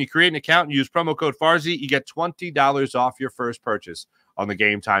the app and you create an account and use promo code Farzy, you get $20 off your first purchase on the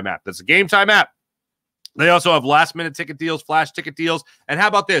Game Time app. That's the Game Time app. They also have last-minute ticket deals, flash ticket deals, and how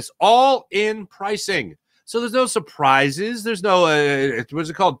about this? All-in pricing. So there's no surprises. There's no, what's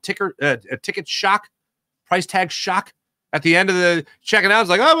it called? Ticket shock, price tag shock at the end of the checking out. It's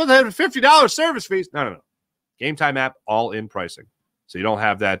like, oh, well, they have $50 service fees. No. Game Time app, all-in pricing. So you don't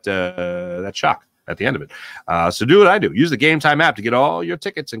have that shock at the end of it. So do what I do. Use the Game Time app to get all your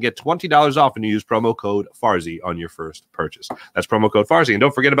tickets and get $20 off when you use promo code Farzy on your first purchase. That's promo code Farzy. And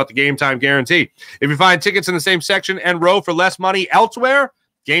don't forget about the Game Time guarantee. If you find tickets in the same section and row for less money elsewhere,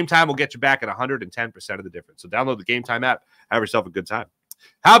 Game Time will get you back at 110% of the difference. So download the Game Time app. Have yourself a good time.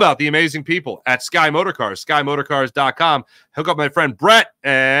 How about the amazing people at Sky Motorcars, SkyMotorcars.com. Hook up my friend Brett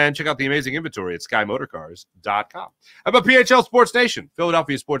and check out the amazing inventory at SkyMotorcars.com. How about PHL Sports Nation,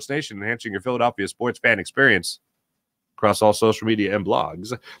 Philadelphia Sports Nation, enhancing your Philadelphia sports fan experience across all social media and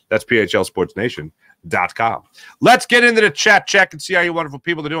blogs. That's PHLSportsNation.com. Let's get into the chat check and see how you wonderful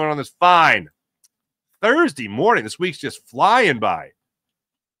people are doing on this fine Thursday morning. This week's just flying by.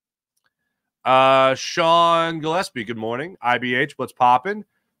 Sean Gillespie, good morning. IBH, what's popping?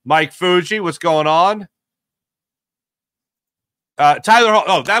 Mike Fuji, what's going on? Tyler Hall.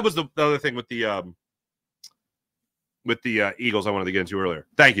 Oh, that was the other thing with the Eagles I wanted to get into earlier.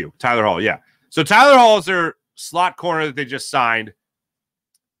 Thank you, Tyler Hall. Yeah. So Tyler Hall is their slot corner that they just signed.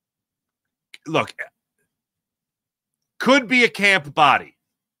 Look, could be a camp body.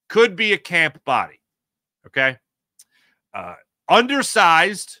 Could be a camp body. Okay.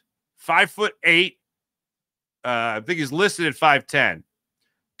 Undersized. 5'8". I think he's listed at 5'10".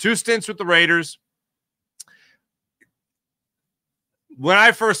 2 stints with the Raiders. When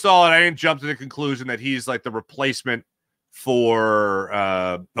I first saw it, I didn't jump to the conclusion that he's like the replacement for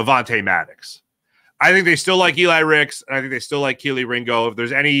Avonte Maddox. I think they still like Eli Ricks, and I think they still like Keely Ringo. If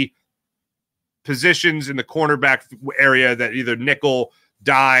there's any positions in the cornerback area that either nickel,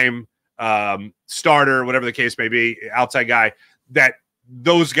 dime, starter, whatever the case may be, outside guy, that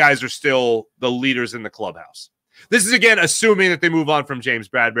those guys are still the leaders in the clubhouse. This is, again, assuming that they move on from James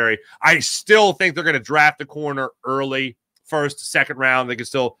Bradbury. I still think they're going to draft a corner early, first, second round. They can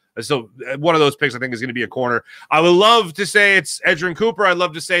still one of those picks, I think, is going to be a corner. I would love to say it's Edgerrin Cooper. I'd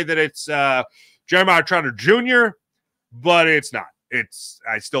love to say that it's Jeremiah Trotter Jr., but it's not.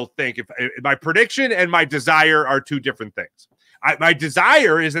 I still think if my prediction and my desire are two different things. My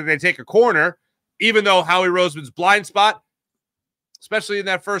desire is that they take a corner, even though Howie Roseman's blind spot, especially in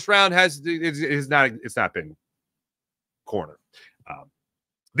that first round, it's not been corner.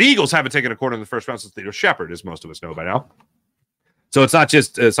 The Eagles haven't taken a corner in the first round since Theo Shepard, as most of us know by now. So it's not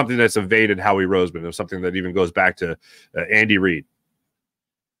just something that's evaded Howie Roseman. It's something that even goes back to Andy Reid.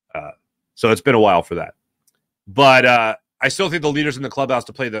 So it's been a while for that. But I still think the leaders in the clubhouse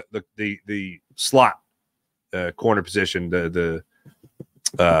to play the slot corner position,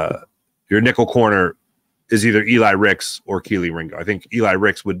 your nickel corner, is either Eli Ricks or Keely Ringo. I think Eli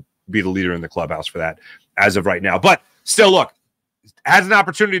Ricks would be the leader in the clubhouse for that as of right now. But still, look, has an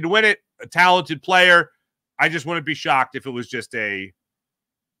opportunity to win it, a talented player. I just wouldn't be shocked if it was just a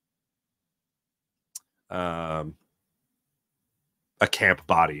camp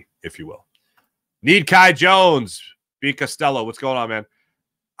body, if you will. Need Kai Jones, B. Costello. What's going on, man?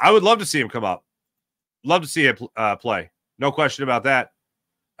 I would love to see him come up. love to see it play. No question about that.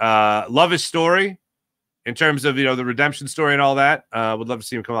 Love his story in terms of, the redemption story and all that. Would love to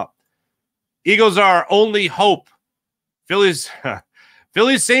see him come up. Eagles are our only hope. Phillies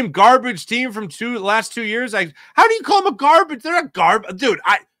same garbage team from last 2 years. How do you call them a garbage? They're not garbage. Dude,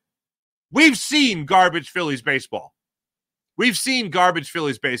 we've seen garbage Phillies baseball. We've seen garbage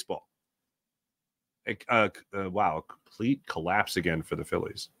Phillies baseball. Wow, a complete collapse again for the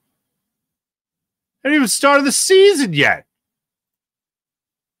Phillies. They haven't even started the season yet.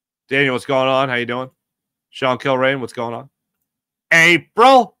 Daniel, what's going on? How you doing? Sean Kilrain, what's going on?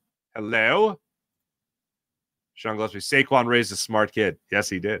 April, hello. Sean Gillespie, Saquon raised a smart kid. Yes,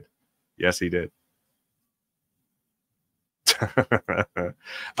 he did. Yes, he did. All right,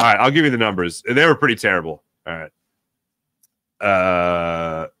 I'll give you the numbers. They were pretty terrible. All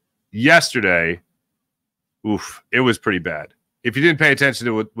right. Yesterday, it was pretty bad. If you didn't pay attention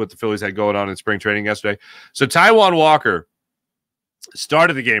to what the Phillies had going on in spring training yesterday. So Taijuan Walker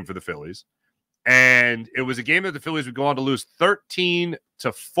started the game for the Phillies, and it was a game that the Phillies would go on to lose 13-4.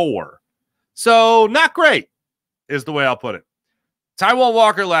 So not great is the way I'll put it. Taijuan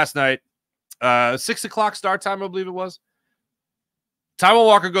Walker last night, 6 o'clock start time, I believe it was. Taijuan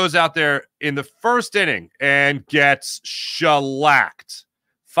Walker goes out there in the first inning and gets shellacked.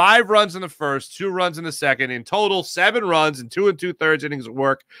 5 runs in the first, 2 runs in the second. In total, 7 runs and 2 2/3 innings of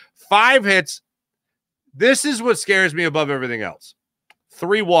work. 5 hits. This is what scares me above everything else.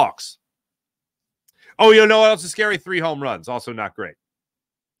 3 walks. Oh, you know what else is scary? 3 home runs. Also not great.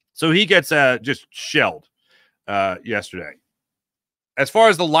 So he gets just shelled yesterday. As far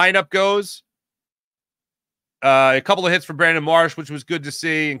as the lineup goes, a couple of hits for Brandon Marsh, which was good to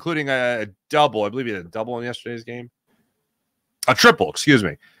see, including a double. I believe he had a double in yesterday's game. A triple, excuse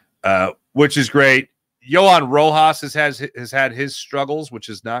me, which is great. Johan Rojas has had his struggles, which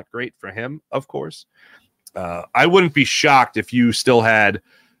is not great for him, of course. I wouldn't be shocked if you still had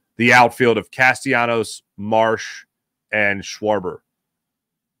the outfield of Castellanos, Marsh, and Schwarber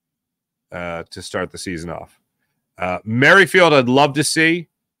to start the season off. Merrifield, I'd love to see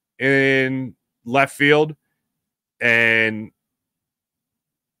in left field, and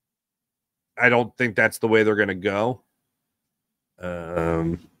I don't think that's the way they're going to go.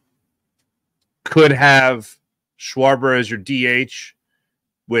 Could have Schwarber as your DH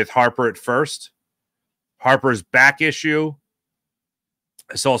with Harper at first. Harper's back issue.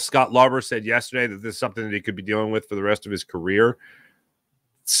 I saw Scott Larber said yesterday that this is something that he could be dealing with for the rest of his career.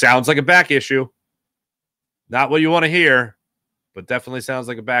 Sounds like a back issue. Not what you want to hear, but definitely sounds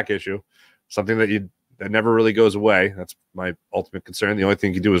like a back issue. Something that never really goes away. That's my ultimate concern. The only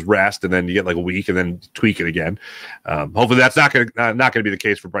thing you can do is rest, and then you get like a week, and then tweak it again. Hopefully, that's not going to be the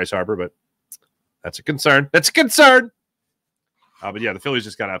case for Bryce Harper, but that's a concern. That's a concern. But yeah, the Phillies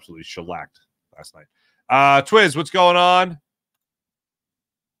just got absolutely shellacked last night. Twiz, what's going on?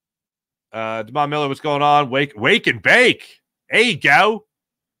 Demond Miller, what's going on? Wake and bake. There you go.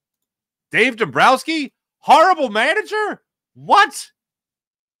 Dave Dombrowski, horrible manager. What?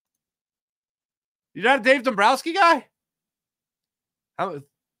 You're not a Dave Dombrowski guy? How?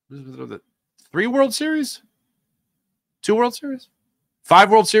 3 World Series? 2 World Series?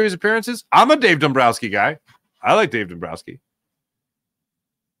 5 World Series appearances? I'm a Dave Dombrowski guy. I like Dave Dombrowski.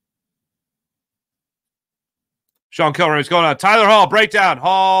 Sean Kilroy, what's going on? Tyler Hall, breakdown.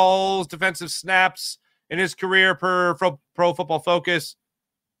 Hall's defensive snaps in his career per Pro Football Focus.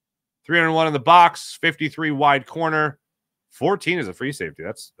 301 in the box, 53 wide corner, 14 as a free safety.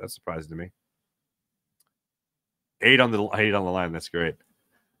 That's surprising to me. 8 on the line. That's great.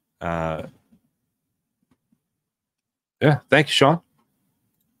 Yeah, thank you, Sean.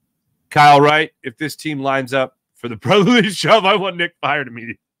 Kyle Wright, if this team lines up for the brotherly shove, I want Nick fired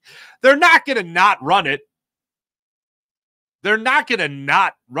immediately. They're not going to not run it. They're not going to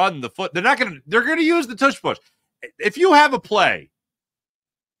not run the foot. They're going to use the tush push. If you have a play.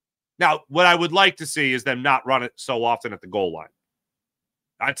 Now, what I would like to see is them not run it so often at the goal line.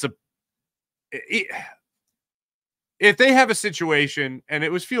 If they have a situation, and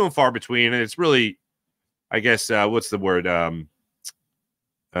it was few and far between, and it's really, I guess, what's the word?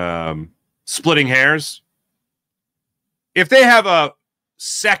 Splitting hairs. If they have a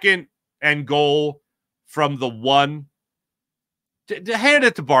 2nd and goal from the 1, to hand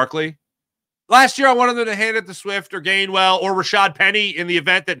it to Barkley. Last year, I wanted them to hand it to Swift or Gainwell or Rashad Penny in the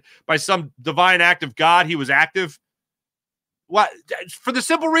event that by some divine act of God, he was active. What? For the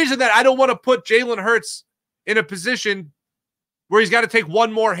simple reason that I don't want to put Jalen Hurts in a position where he's got to take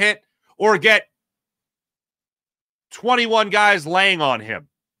one more hit or get 21 guys laying on him.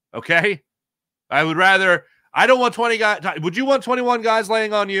 Okay? I don't want 20 guys. Would you want 21 guys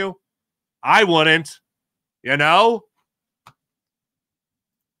laying on you? I wouldn't. you know?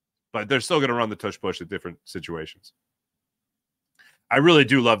 But they're still going to run the tush push at different situations. I really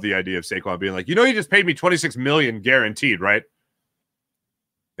do love the idea of Saquon being like, you just paid me $26 million guaranteed, right?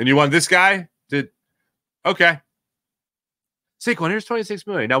 And you want this guy? Okay. Saquon, here's $26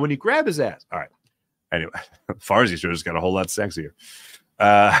 million. Now, when you grab his ass. All right. Anyway, Farzi sure just got a whole lot sexier.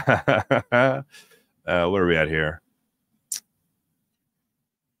 Where are we at here?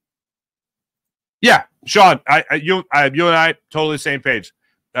 Yeah, Sean, you and I totally same page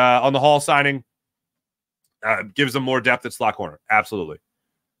on the Hall signing. Gives them more depth at slot corner. Absolutely.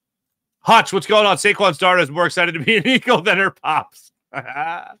 Hutch, what's going on? Saquon's daughter is more excited to be an Eagle than her pops.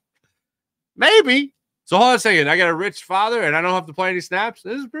 Maybe. So hold on a second. I got a rich father and I don't have to play any snaps.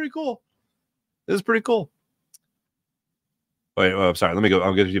 This is pretty cool. Wait, I'm sorry. Let me go.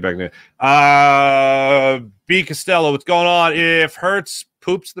 I'm going to get you back there. B. Costello, what's going on? If Hurts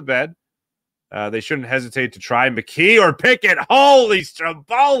poops the bed, they shouldn't hesitate to try McKee or Pickett. Holy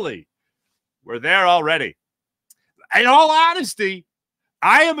Stromboli. We're there already. In all honesty,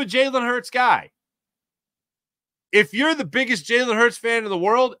 I am a Jalen Hurts guy. If you're the biggest Jalen Hurts fan in the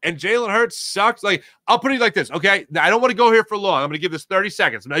world and Jalen Hurts sucks, I'll put it like this, okay? Now, I don't want to go here for long. I'm going to give this 30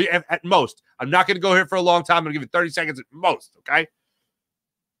 seconds at most. I'm not going to go here for a long time. I'm going to give it 30 seconds at most, okay?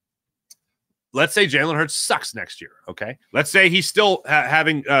 Let's say Jalen Hurts sucks next year, okay? Let's say he's still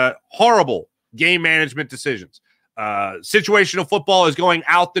having horrible game management decisions. Situational football is going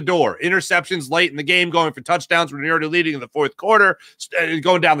out the door. Interceptions late in the game, going for touchdowns when you're already leading in the fourth quarter,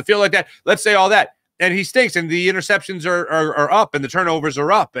 going down the field like that. Let's say all that. And he stinks, and the interceptions are up, and the turnovers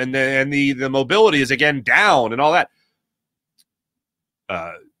are up, and the mobility is again down, and all that.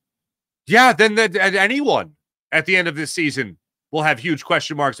 Yeah, then anyone at the end of this season will have huge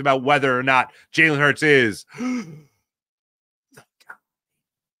question marks about whether or not Jalen Hurts is going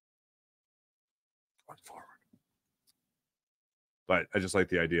forward. But I just like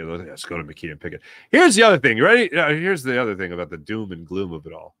the idea. Let's go to McKee and Pickett. Here's the other thing. You ready? Here's the other thing about the doom and gloom of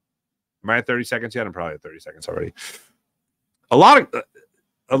it all. Am I at 30 seconds yet? I'm probably at 30 seconds already. A lot of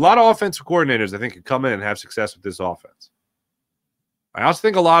offensive coordinators, I think, could come in and have success with this offense. I also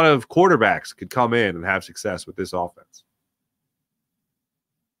think a lot of quarterbacks could come in and have success with this offense.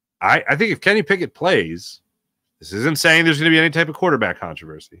 I think if Kenny Pickett plays, this isn't saying there's going to be any type of quarterback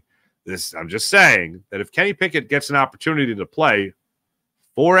controversy. I'm just saying that if Kenny Pickett gets an opportunity to play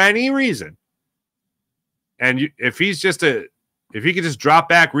for any reason, and if he could just drop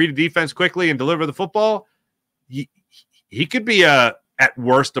back, read a defense quickly, and deliver the football, he could be at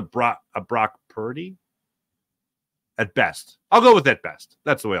worst a Brock Purdy. At best. I'll go with at best.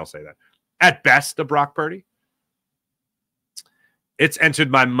 That's the way I'll say that. At best, a Brock Purdy. It's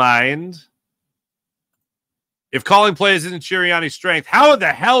entered my mind. If calling plays isn't Sirianni's strength, how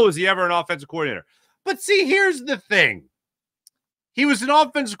the hell was he ever an offensive coordinator? But see, here's the thing. He was an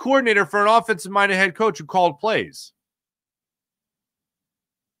offensive coordinator for an offensive-minded head coach who called plays.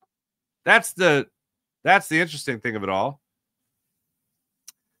 That's the interesting thing of it all.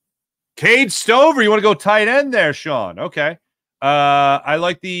 Cade Stover, you want to go tight end there, Sean? Okay. I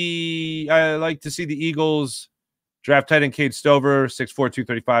like to see the Eagles draft tight end Cade Stover, 6'4",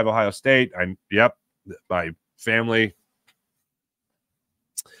 235, Ohio State. Yep, my family,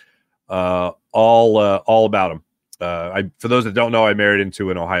 all about him. For those that don't know, I married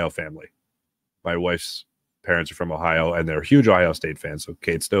into an Ohio family. My wife's parents are from Ohio, and they're huge Ohio State fans. So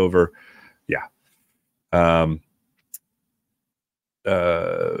Cade Stover, yeah.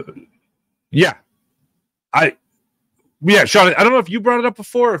 Yeah. Sean, I don't know if you brought it up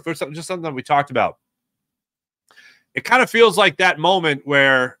before, or if it's just something that we talked about. It kind of feels like that moment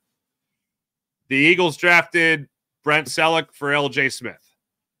where the Eagles drafted Brent Selleck for L.J. Smith.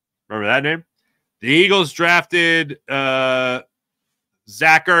 Remember that name? The Eagles drafted Zach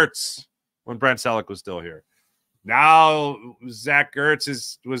Ertz when Brent Selleck was still here. Now Zach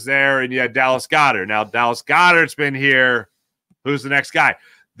Ertz was there, and you had Dallas Goedert. Now Dallas Goedert's been here. Who's the next guy?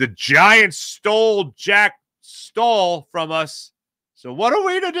 The Giants stole Jack Stoll from us. So what are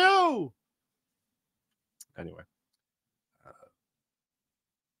we to do? Anyway.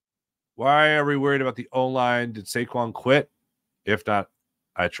 Why are we worried about the O-line? Did Saquon quit? If not,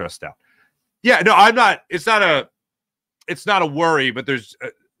 I trust out. Yeah, no, I'm not. It's not a worry, but there's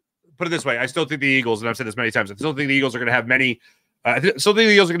put it this way. I still think the Eagles, and I've said this many times, I still think the Eagles are going to have I still think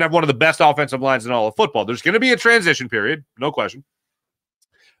the Eagles are going to have one of the best offensive lines in all of football. There's going to be a transition period, no question.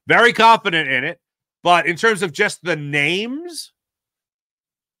 Very confident in it. But in terms of just the names,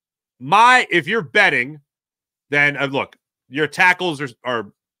 if you're betting, then look, your tackles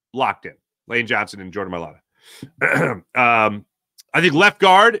are locked in. Lane Johnson and Jordan Mailata. I think left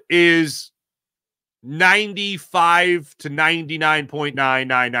guard is 95 to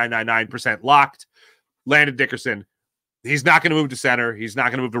 99.99999% locked. Landon Dickerson. He's not going to move to center. He's not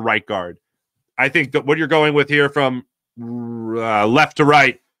going to move to right guard. I think that what you're going with here from left to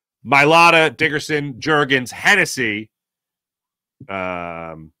right, Mailata, Dickerson, Juergens, Hennessy,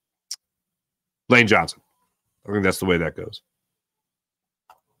 Lane Johnson. I think that's the way that goes.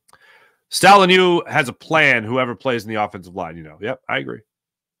 Stalinu has a plan, whoever plays in the offensive line, you know. Yep, I agree.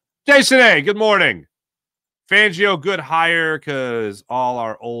 Jason A., good morning. Fangio, good hire because all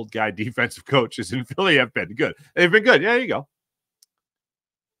our old guy defensive coaches in Philly have been good. They've been good. Yeah, there you go.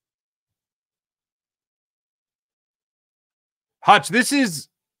 Hutch, this is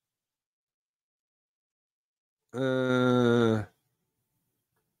all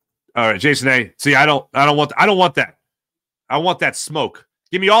right, Jason A. See, I don't want that. I want that smoke.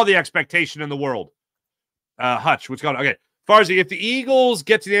 Give me all the expectation in the world. Hutch, what's going on? Okay. Farzi, if the Eagles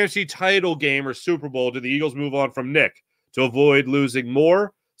get to the NFC title game or Super Bowl, do the Eagles move on from Nick to avoid losing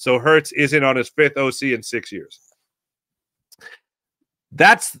more so Hurts isn't on his 5th OC in 6 years?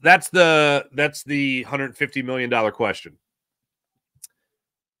 That's the $150 million question.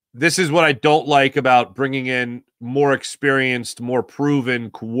 This is what I don't like about bringing in more experienced, more proven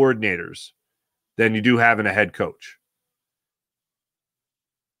coordinators than you do having a head coach.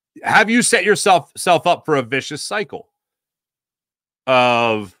 Have you set yourself up for a vicious cycle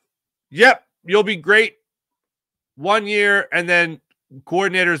of, yep, you'll be great 1 year, and then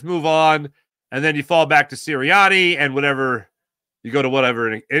coordinators move on, and then you fall back to Sirianni and whatever, you go to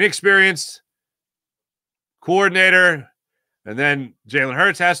whatever inexperienced coordinator, and then Jalen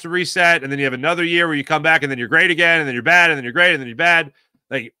Hurts has to reset, and then you have another year where you come back, and then you're great again, and then you're bad, and then you're great, and then you're bad.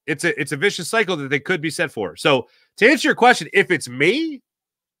 Like it's a vicious cycle that they could be set for. So to answer your question, if it's me,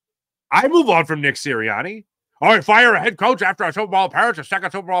 I move on from Nick Sirianni. All right, fire a head coach after a Super Bowl appearance, a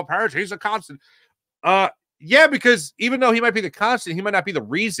second Super Bowl appearance. He's a constant. Yeah, because even though he might be the constant, he might not be the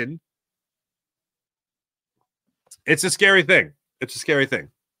reason. It's a scary thing. It's a scary thing.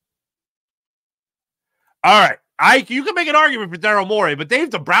 All right. You can make an argument for Daryl Morey, but Dave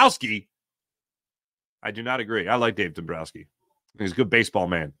Dombrowski, I do not agree. I like Dave Dombrowski. He's a good baseball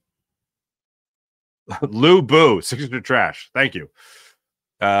man. Lou Boo, Sixers are trash. Thank you.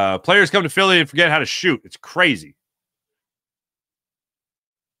 Players come to Philly and forget how to shoot. It's crazy.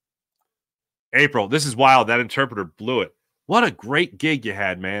 April, this is wild. That interpreter blew it. What a great gig you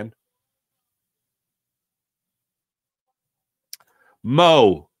had, man.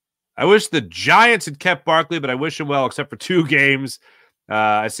 Mo, I wish the Giants had kept Barkley, but I wish him well, except for 2 games.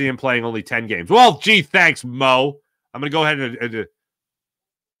 I see him playing only 10 games. Well, gee, thanks, Mo. I'm going to go ahead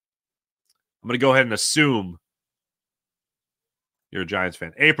and assume you're a Giants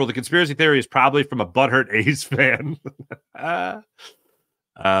fan. April, the conspiracy theory is probably from a butthurt A's fan. Whole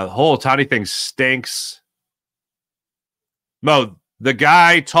Otani thing stinks. Mo, the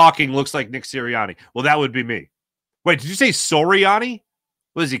guy talking looks like Nick Sirianni. Well, that would be me. Wait, did you say Soriani?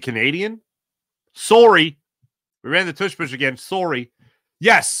 Was he Canadian? Sorry. We ran the tush push again. Sorry.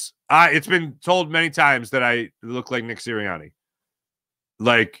 Yes. It's been told many times that I look like Nick Sirianni.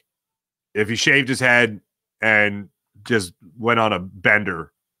 Like, if he shaved his head and just went on a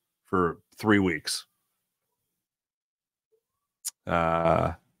bender for 3 weeks.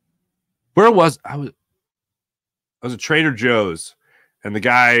 Where was I? I was at Trader Joe's, and the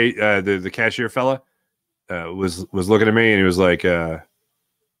guy, the cashier fella, was looking at me, and he was like,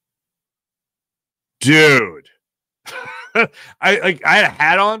 dude. I had a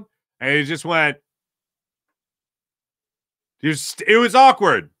hat on, and he just went. It was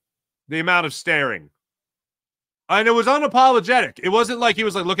awkward, the amount of staring. And it was unapologetic. It wasn't like he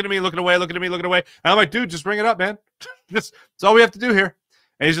was like looking at me, looking away, looking at me, looking away. And I'm like, dude, just bring it up, man. That's all we have to do here.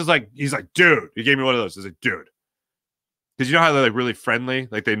 And he's like, dude. He gave me one of those. He's like, dude. Because you know how they're like really friendly,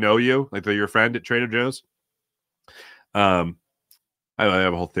 like they know you, like they're your friend at Trader Joe's. I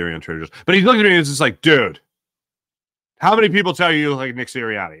have a whole theory on Trader Joe's. But he looked at me and was just like, dude, how many people tell you like Nick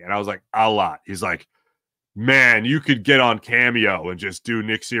Sirianni? And I was like, a lot. He's like, man, you could get on Cameo and just do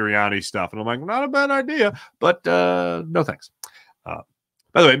Nick Sirianni stuff. And I'm like, not a bad idea, but no thanks.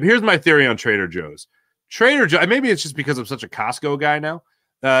 By the way, here's my theory on Trader Joe's. Trader Joe's, maybe it's just because I'm such a Costco guy now.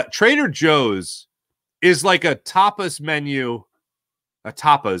 Trader Joe's is like a tapas menu, let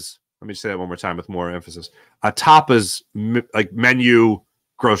me say that one more time with more emphasis. A tapas like menu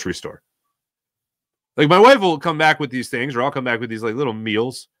grocery store. Like my wife will come back with these things, or I'll come back with these like little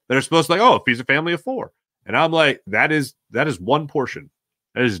meals that are supposed to like, oh, feeds a family of 4. And I'm like, that is one portion.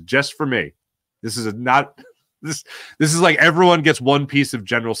 That is just for me. This is this is like everyone gets one piece of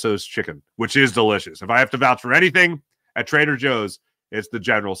General Tso's chicken, which is delicious. If I have to vouch for anything at Trader Joe's, it's the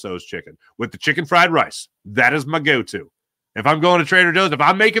General Tso's chicken with the chicken fried rice. That is my go-to. If I'm going to Trader Joe's, if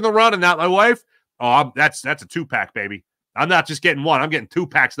I'm making the run and not my wife, that's a 2-pack, baby. I'm not just getting one. I'm getting 2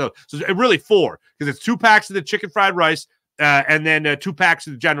 packs of those. So really 4, because it's 2 packs of the chicken fried rice and then 2 packs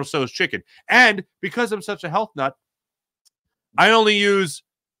of the General Tso's chicken. And because I'm such a health nut, I only use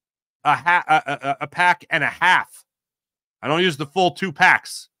a pack and a half. I don't use the full 2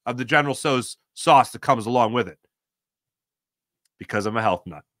 packs of the General Tso's sauce that comes along with it because I'm a health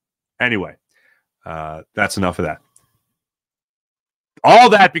nut. Anyway, that's enough of that. All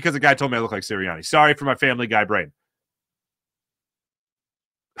that because a guy told me I look like Sirianni. Sorry for my Family Guy brain.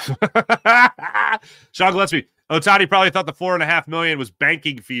 Sean Gillespie. Ohtani probably thought the $4.5 million was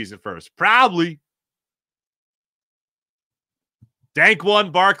banking fees at first. Probably. Dank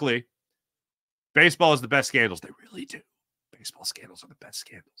one, Barkley. Baseball is the best scandals. They really do. Baseball scandals are the best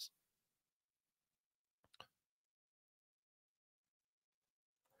scandals.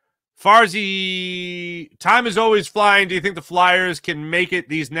 Farzy, time is always flying. Do you think the Flyers can make it?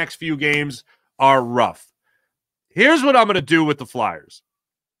 These next few games are rough. Here's what I'm going to do with the Flyers.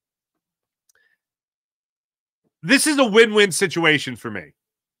 This is a win-win situation for me.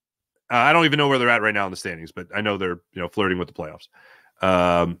 I don't even know where they're at right now in the standings, but I know they're flirting with the playoffs.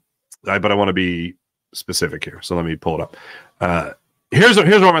 But I want to be specific here, so let me pull it up. Here's where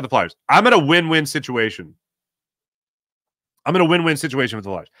I'm at the Flyers. I'm in a win-win situation. I'm in a win-win situation with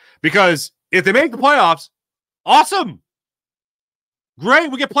the Flyers because if they make the playoffs, awesome, great,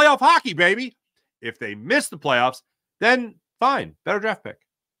 we get playoff hockey, baby. If they miss the playoffs, then fine, better draft pick.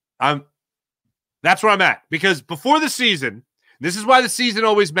 That's where I'm at because before the season. This is why the season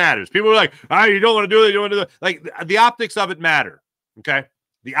always matters. People are like, you don't want to do it. You don't want to do it. Like, the optics of it matter, okay?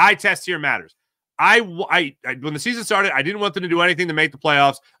 The eye test here matters. When the season started, I didn't want them to do anything to make the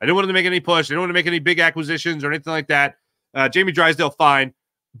playoffs. I didn't want them to make any push. I didn't want to make any big acquisitions or anything like that. Jamie Drysdale, fine.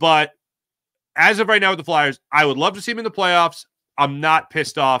 But as of right now with the Flyers, I would love to see them in the playoffs. I'm not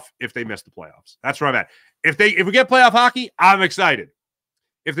pissed off if they miss the playoffs. That's where I'm at. If we get playoff hockey, I'm excited.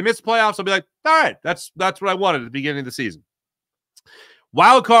 If they miss the playoffs, I'll be like, all right, that's what I wanted at the beginning of the season.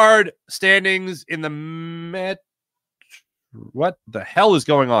 Wild card standings in the what the hell is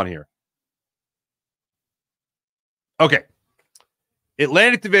going on here? Okay.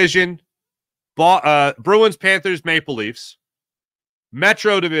 Atlantic Division, Bruins, Panthers, Maple Leafs.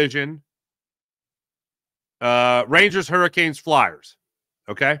 Metro Division, Rangers, Hurricanes, Flyers.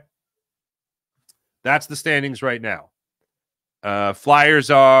 Okay? That's the standings right now. Flyers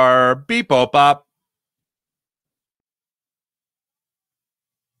are beep-o-pop.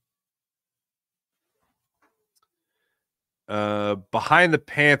 Behind the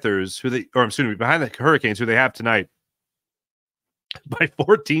Panthers, behind the Hurricanes, who they have tonight, by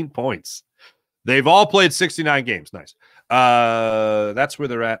 14 points. They've all played 69 games. Nice. That's where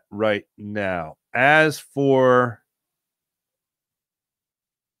they're at right now. As for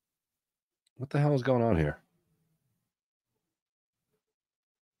what the hell is going on here?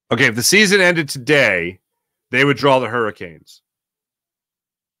 Okay, if the season ended today, they would draw the Hurricanes.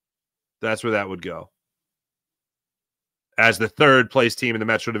 That's where that would go. As the third place team in the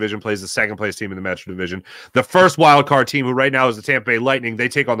Metro Division plays the second place team in the Metro Division. The first wild card team, who right now is the Tampa Bay Lightning, they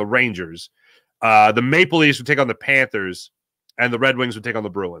take on the Rangers. The Maple Leafs would take on the Panthers, and the Red Wings would take on the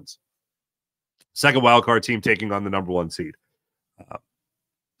Bruins. Second wild card team taking on the number 1 seed.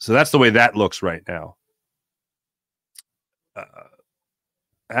 So that's the way that looks right now.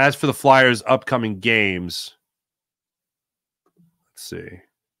 As for the Flyers' upcoming games, let's see.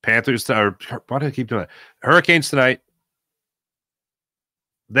 Panthers, why do I keep doing that? Hurricanes tonight.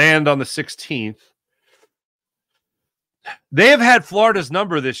 They end on the 16th. They have had Florida's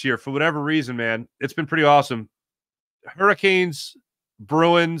number this year for whatever reason, man. It's been pretty awesome. Hurricanes,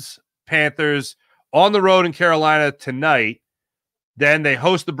 Bruins, Panthers on the road in Carolina tonight. Then they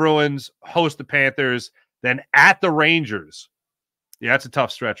host the Bruins, host the Panthers, then at the Rangers. Yeah, that's a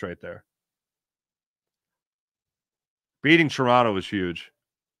tough stretch right there. Beating Toronto was huge.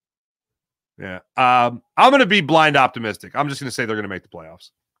 Yeah. I'm going to be blind optimistic. I'm just going to say they're going to make the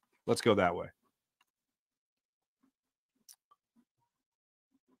playoffs. Let's go that way.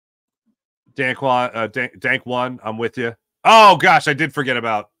 Dank one, I'm with you. Oh, gosh, I did forget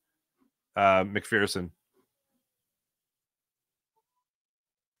about McPherson.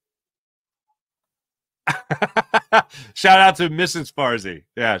 Shout out to Mrs. Farzy.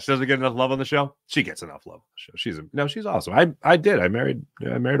 Yeah, she doesn't get enough love on the show. She gets enough love on the show. She's awesome. I married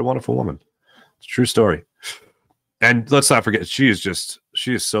a wonderful woman. It's a true story. And let's not forget, she is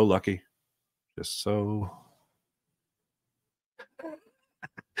so lucky. Just so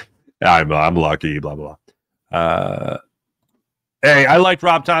I'm lucky, blah blah. Hey, I liked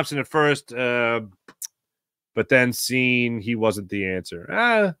Rob Thompson at first, but then seeing he wasn't the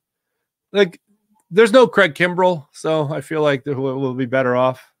answer. Like, there's no Craig Kimbrell, so I feel like we'll be better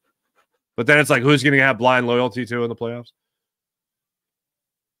off. But then it's like, who's going to have blind loyalty to in the playoffs?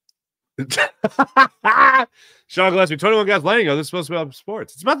 Sean Gillespie, 21 guys letting go. This is supposed to be about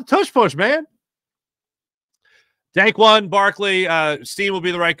sports. It's about the tush push, man. Saquon Barkley, Steen will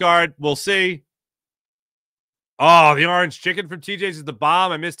be the right guard. We'll see. Oh, the orange chicken from TJ's is the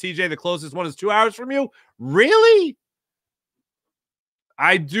bomb. I miss TJ. The closest one is 2 hours from you. Really?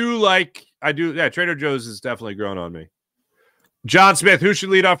 I do. Yeah, Trader Joe's has definitely grown on me. John Smith, who should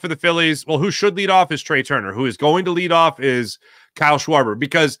lead off for the Phillies? Well, who should lead off is Trey Turner. Who is going to lead off is Kyle Schwarber.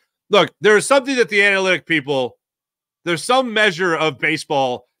 Because, look, there is something that the analytic people, there's some measure of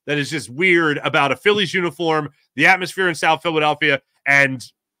baseball that is just weird about a Phillies uniform, the atmosphere in South Philadelphia, and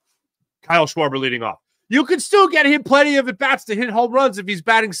Kyle Schwarber leading off. You could still get him plenty of at-bats to hit home runs if he's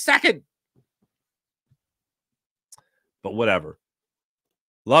batting second. But whatever.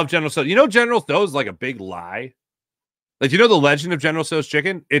 Love General Tso's. You know General Tso's like a big lie? Like, you know the legend of General Tso's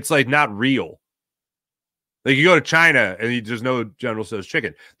chicken? It's like not real. Like, you go to China and there's no General Tso's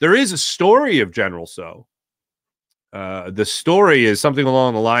chicken. There is a story of General Tso. The story is something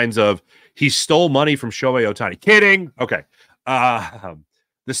along the lines of he stole money from Shohei Ohtani. Kidding. Okay.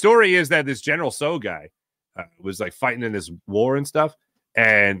 The story is that this General Tso guy was like fighting in this war and stuff.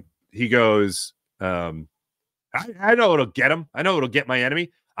 And he goes, I know it'll get him. I know it'll get my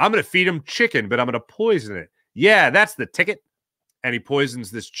enemy. I'm going to feed him chicken, but I'm going to poison it. Yeah, that's the ticket. And he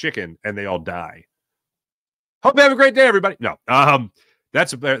poisons this chicken and they all die. Hope you have a great day, everybody. No,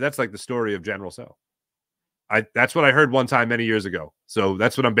 that's like the story of General Tso. That's what I heard one time many years ago. So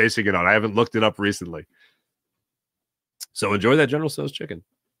that's what I'm basing it on. I haven't looked it up recently. So enjoy that General Tso's chicken.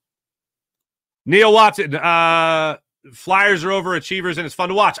 Neil Watson, Flyers are overachievers and it's fun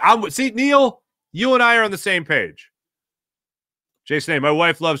to watch. See, Neil, you and I are on the same page. Jason A., my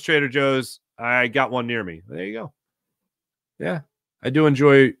wife loves Trader Joe's. I got one near me. There you go. Yeah, I do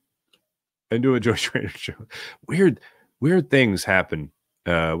enjoy Trader Joe's. Weird things happen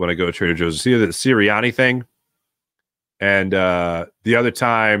when I go to Trader Joe's. See the Sirianni thing, and the other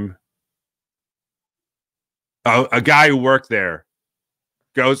time, a guy who worked there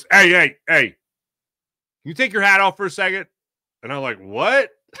goes, "Hey, can you take your hat off for a second?" And I'm like, "What?"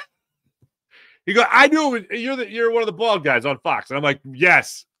 He goes, "I knew it was, you're one of the bald guys on Fox," and I'm like,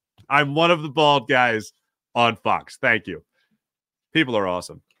 "Yes, I'm one of the bald guys on Fox. Thank you." People are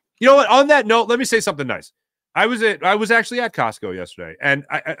awesome. You know what? On that note, let me say something nice. I was actually at Costco yesterday, and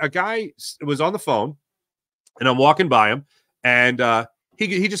a guy was on the phone, and I'm walking by him, and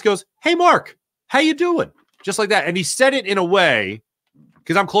he just goes, "Hey, Mark, how you doing?" Just like that, and he said it in a way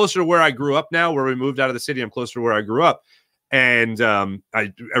because I'm closer to where I grew up now. Where we moved out of the city, I'm closer to where I grew up, and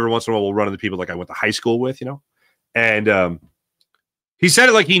I every once in a while will run into people like I went to high school with, and he said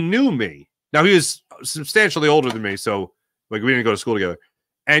it like he knew me. Now he was substantially older than me, so like we didn't go to school together.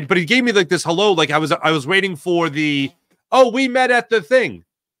 But he gave me like this hello, like I was waiting for the, "Oh, we met at the thing,"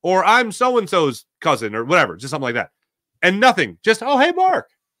 or "I'm so and so's cousin," or whatever, just something like that, and nothing, just, "Oh, hey,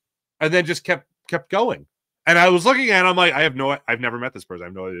 Mark," and then just kept going. And I was looking at him, I'm like, I've never met this person. I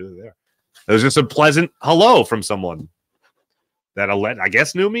have no idea who they are. It was just a pleasant hello from someone that I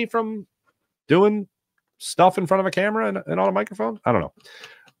guess knew me from doing stuff in front of a camera and on a microphone. I don't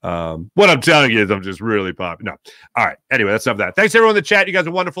know. What I'm telling you is I'm just really popular. No. All right. Anyway, that's enough of that. Thanks, everyone in the chat. You guys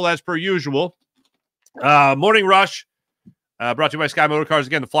are wonderful as per usual. Morning Rush brought to you by Sky Motorcars.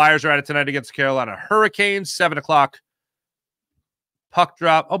 Again, the Flyers are at it tonight against the Carolina Hurricanes, 7 o'clock. Puck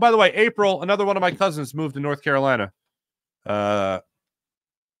drop. Oh, by the way, April, another one of my cousins moved to North Carolina.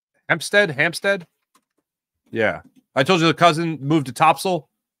 Hampstead? Yeah. I told you the cousin moved to Topsail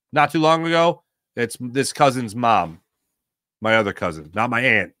not too long ago. It's this cousin's mom. My other cousin, not my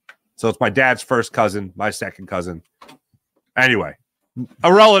aunt. So it's my dad's first cousin, my second cousin. Anyway,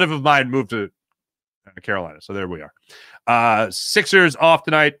 a relative of mine moved to Carolina. So there we are. Sixers off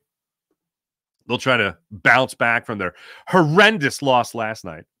tonight. They'll try to bounce back from their horrendous loss last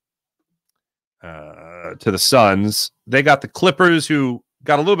night to the Suns. They got the Clippers, who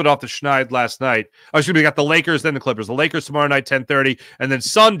got a little bit off the schneid last night. Oh, excuse me, they got the Lakers, then the Clippers. The Lakers tomorrow night, 10:30. And then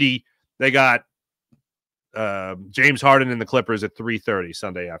Sunday, they got James Harden and the Clippers at 3:30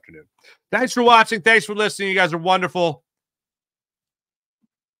 Sunday afternoon. Thanks for watching. Thanks for listening. You guys are wonderful.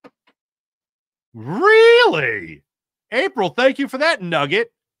 Really? April, thank you for that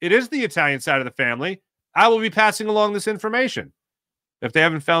nugget. It is the Italian side of the family. I will be passing along this information if they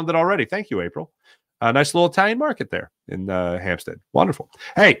haven't found it already. Thank you, April. Nice little Italian market there in Hampstead. Wonderful.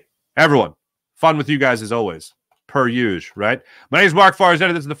 Hey, everyone, fun with you guys as always. per use, right? My name is Mark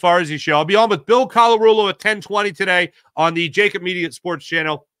Farzetta. This is the Farzi Show. I'll be on with Bill Colarulo at 10:20 today on the Jacob Media Sports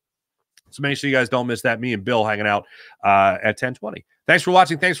Channel. So make sure you guys don't miss that. Me and Bill hanging out at 10:20. Thanks for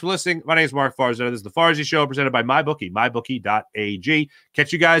watching. Thanks for listening. My name is Mark Farzetta. This is the Farzi Show presented by MyBookie, mybookie.ag.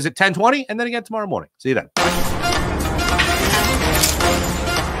 Catch you guys at 10:20 and then again tomorrow morning. See you then.